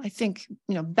I think,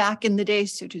 back in the day,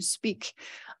 so to speak,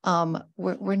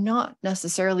 we're not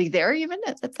necessarily there even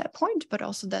at that point, but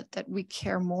also that we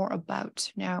care more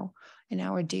about now in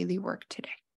our daily work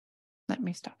today. Let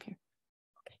me stop here.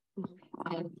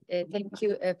 Thank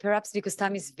you. Perhaps because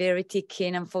time is very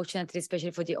ticking, unfortunately,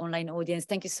 especially for the online audience.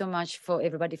 Thank you so much for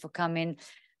everybody for coming.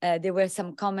 There were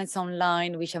some comments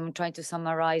online, which I'm trying to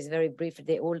summarize very briefly.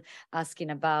 They all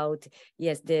asking about,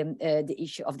 yes, the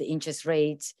issue of the interest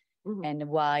rates and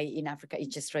why in Africa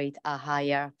interest rates are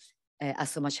higher, are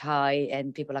so much high,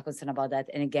 and people are concerned about that.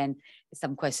 And again,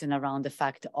 some question around the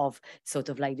fact of sort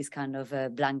of like this kind of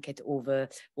blanket over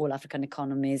all African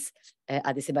economies.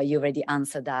 But you already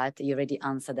answered that. You already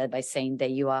answered that by saying that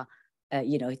you are,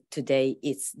 today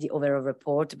it's the overall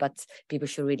report, but people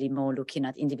should really more looking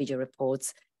at individual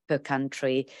reports per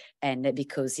country. And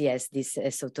because, yes, this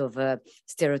sort of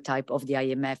stereotype of the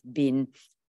IMF being,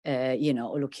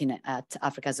 looking at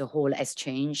Africa as a whole has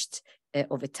changed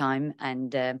over time.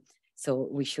 And so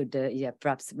we should,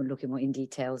 perhaps look more in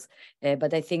details.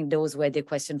 But I think those were the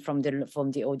questions from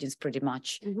the audience pretty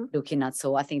much looking at.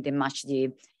 So I think they match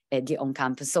the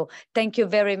on-campus. So thank you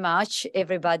very much,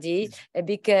 everybody. A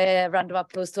big round of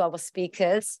applause to our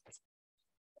speakers.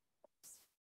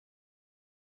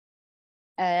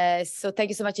 So thank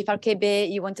you so much. If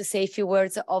Arkebe, you want to say a few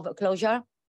words of closure?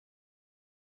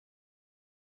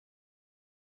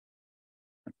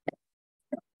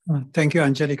 Thank you,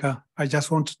 Angelica. I just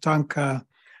want to thank Kati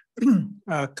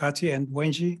and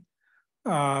Wenji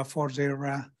for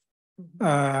their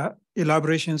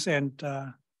elaborations and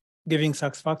giving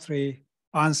satisfactory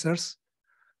answers.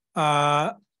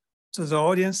 To the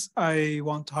audience, I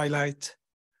want to highlight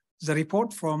the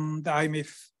report from the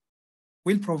IMF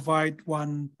will provide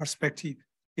one perspective.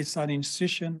 It's an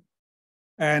institution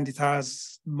and it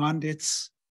has mandates,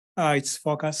 its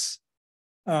focus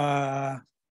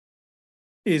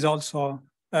is also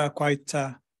quite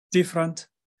different.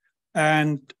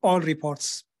 And all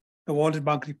reports, the World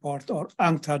Bank report or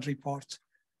UNCTAD report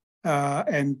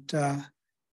and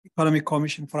Economic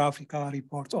Commission for Africa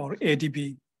report or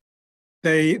ADB,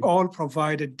 they all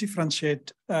provide a different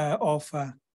shade of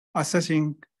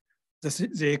assessing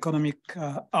the economic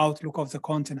outlook of the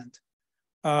continent.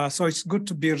 So it's good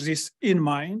to bear this in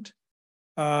mind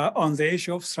on the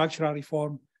issue of structural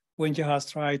reform. Wenji has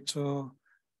tried to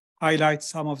highlight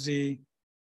some of the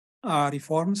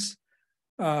reforms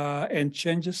and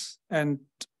changes. And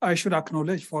I should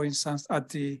acknowledge, for instance, at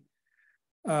the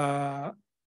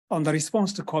on the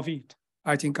response to COVID,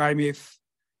 I think IMF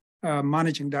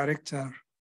managing director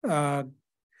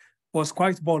was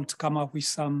quite bold to come up with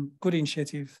some good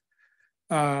initiative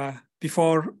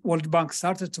before World Bank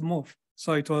started to move.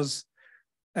 So it was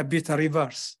a bit a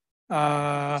reverse.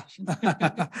 Not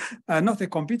a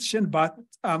competition, but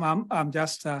I'm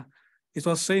just, it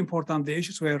was so important the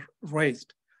issues were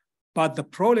raised. But the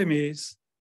problem is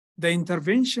the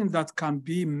intervention that can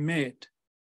be made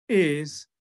is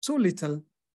too little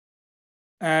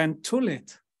and too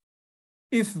late.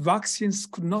 If vaccines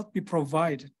could not be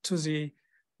provided to the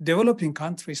developing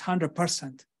countries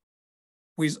 100%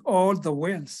 with all the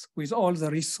wealth, with all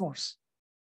the resource,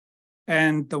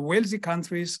 and the wealthy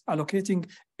countries allocating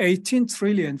 18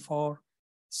 trillion for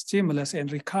stimulus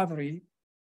and recovery,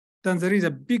 then there is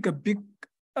a big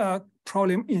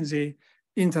problem in the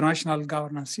international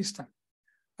governance system.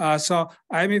 So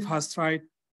IMF has tried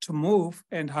to move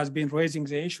and has been raising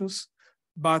the issues,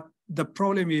 but the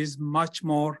problem is much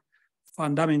more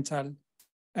fundamental,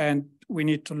 and we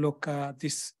need to look at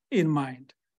this in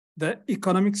mind. The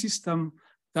economic system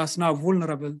that's now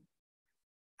vulnerable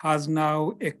has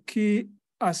now a key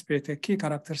aspect, a key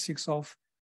characteristics of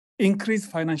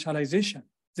increased financialization.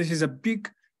 This is a big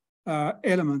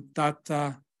element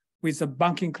that with the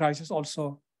banking crisis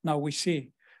also now we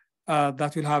see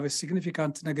that will have a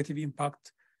significant negative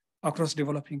impact across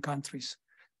developing countries.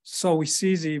 So we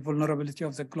see the vulnerability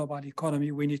of the global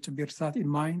economy. We need to bear that in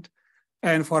mind.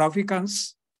 And for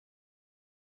Africans,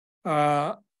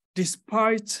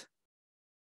 despite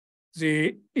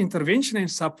the intervention and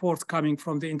support coming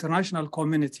from the international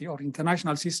community or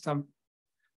international system,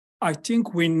 I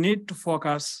think we need to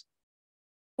focus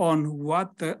on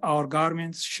what our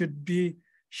governments should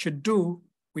do.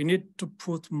 We need to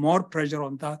put more pressure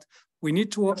on that. We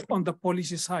need to work on the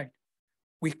policy side.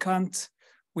 We can't,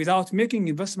 without making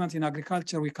investment in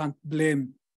agriculture, we can't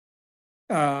blame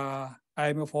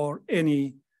IMF or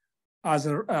any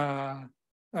other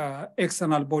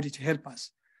external body to help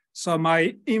us. So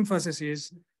my emphasis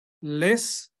is,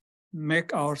 let's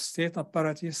make our state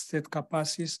apparatus, state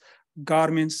capacities,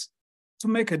 governments to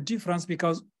make a difference,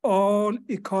 because all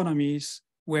economies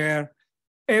were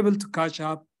able to catch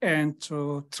up and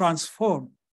to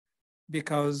transform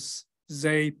because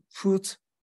they put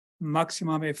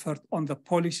maximum effort on the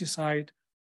policy side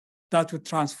that would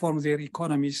transform their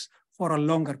economies for a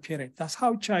longer period. That's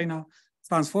how China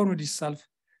transformed itself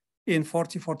in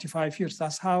 40, 45 years.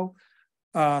 That's how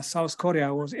South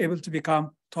Korea was able to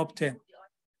become top 10.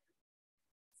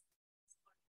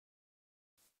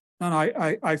 And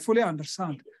I fully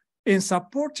understand. In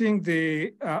supporting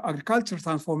the agricultural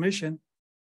transformation,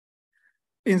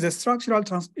 in the structural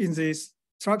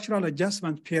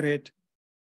adjustment period,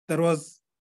 there was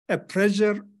a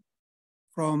pressure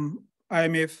from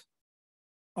IMF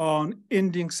on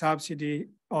ending subsidy,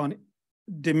 on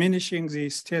diminishing the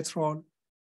state role,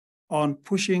 on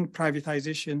pushing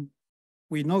privatization.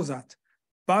 We know that.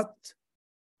 But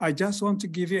I just want to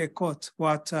give you a quote,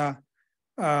 what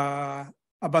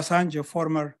Obasanjo,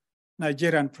 former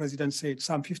Nigerian president, said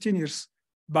some 15 years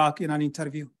back in an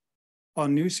interview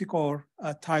on Newsweek or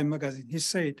Time magazine. He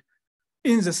said,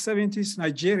 in the 70s,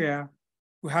 Nigeria,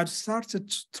 we had started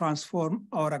to transform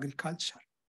our agriculture.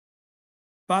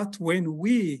 But when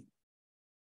we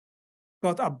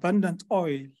got abundant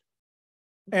oil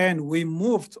and we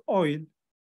moved oil,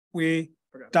 we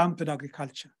dumped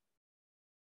agriculture.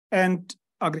 And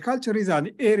agriculture is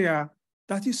an area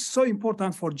that is so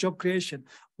important for job creation.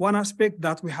 One aspect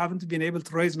that we haven't been able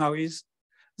to raise now is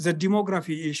the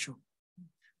demography issue.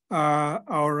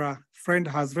 Our friend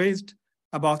has raised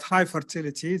about high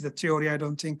fertility. The theory I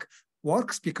don't think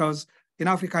works, because in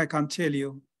Africa, I can tell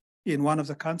you, in one of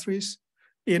the countries,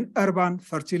 in urban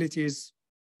fertility is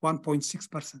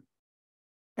 1.6%.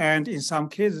 And in some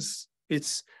cases,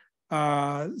 it's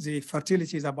the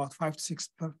fertility is about 5 to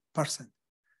 6%.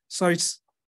 So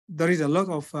there is a lot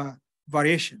of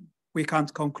variation. We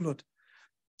can't conclude.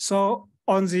 So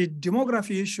on the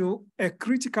demography issue, a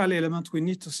critical element we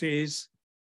need to say is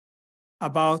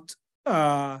about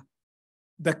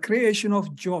the creation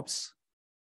of jobs.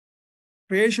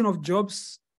 Creation of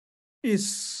jobs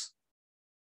is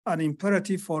an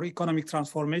imperative for economic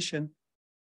transformation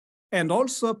and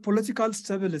also political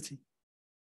stability.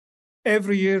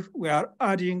 Every year, we are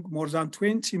adding more than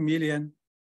 20 million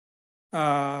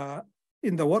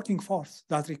in the working force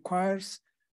that requires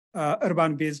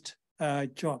urban-based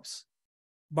jobs.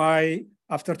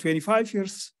 After 25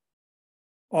 years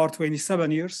or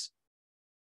 27 years,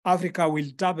 Africa will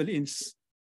double its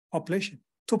population,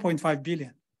 2.5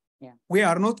 billion. Yeah. We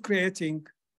are not creating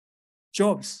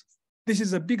jobs. This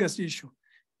is the biggest issue.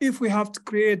 If we have to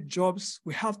create jobs,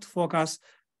 we have to focus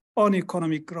on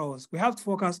economic growth. We have to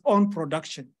focus on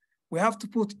production. We have to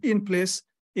put in place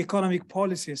economic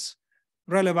policies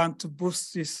relevant to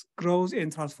boost this growth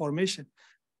and transformation.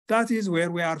 That is where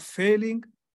we are failing,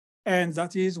 and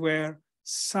that is where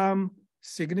some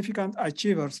significant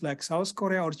achievers like South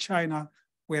Korea or China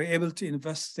were able to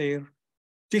invest their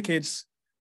decades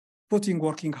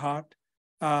working hard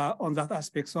on that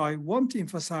aspect. So I want to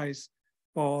emphasize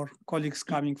for colleagues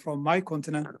coming from my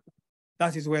continent,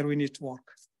 that is where we need to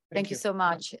work. Thank you so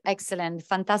much. Excellent.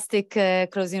 Fantastic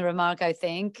closing remark, I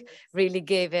think. Really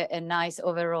gave a nice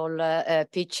overall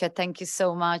picture. Thank you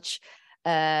so much,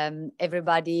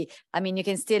 everybody. I mean, you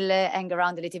can still hang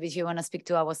around a little bit if you want to speak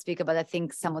to our speaker, but I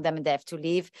think some of them, they have to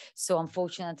leave. So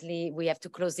unfortunately, we have to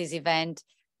close this event,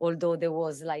 although there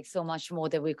was like so much more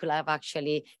that we could have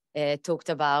actually talked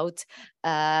about.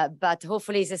 But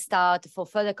hopefully it's a start for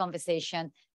further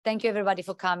conversation. Thank you, everybody,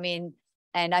 for coming.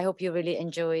 And I hope you really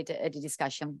enjoyed the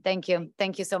discussion. Thank you.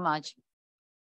 Thank you so much.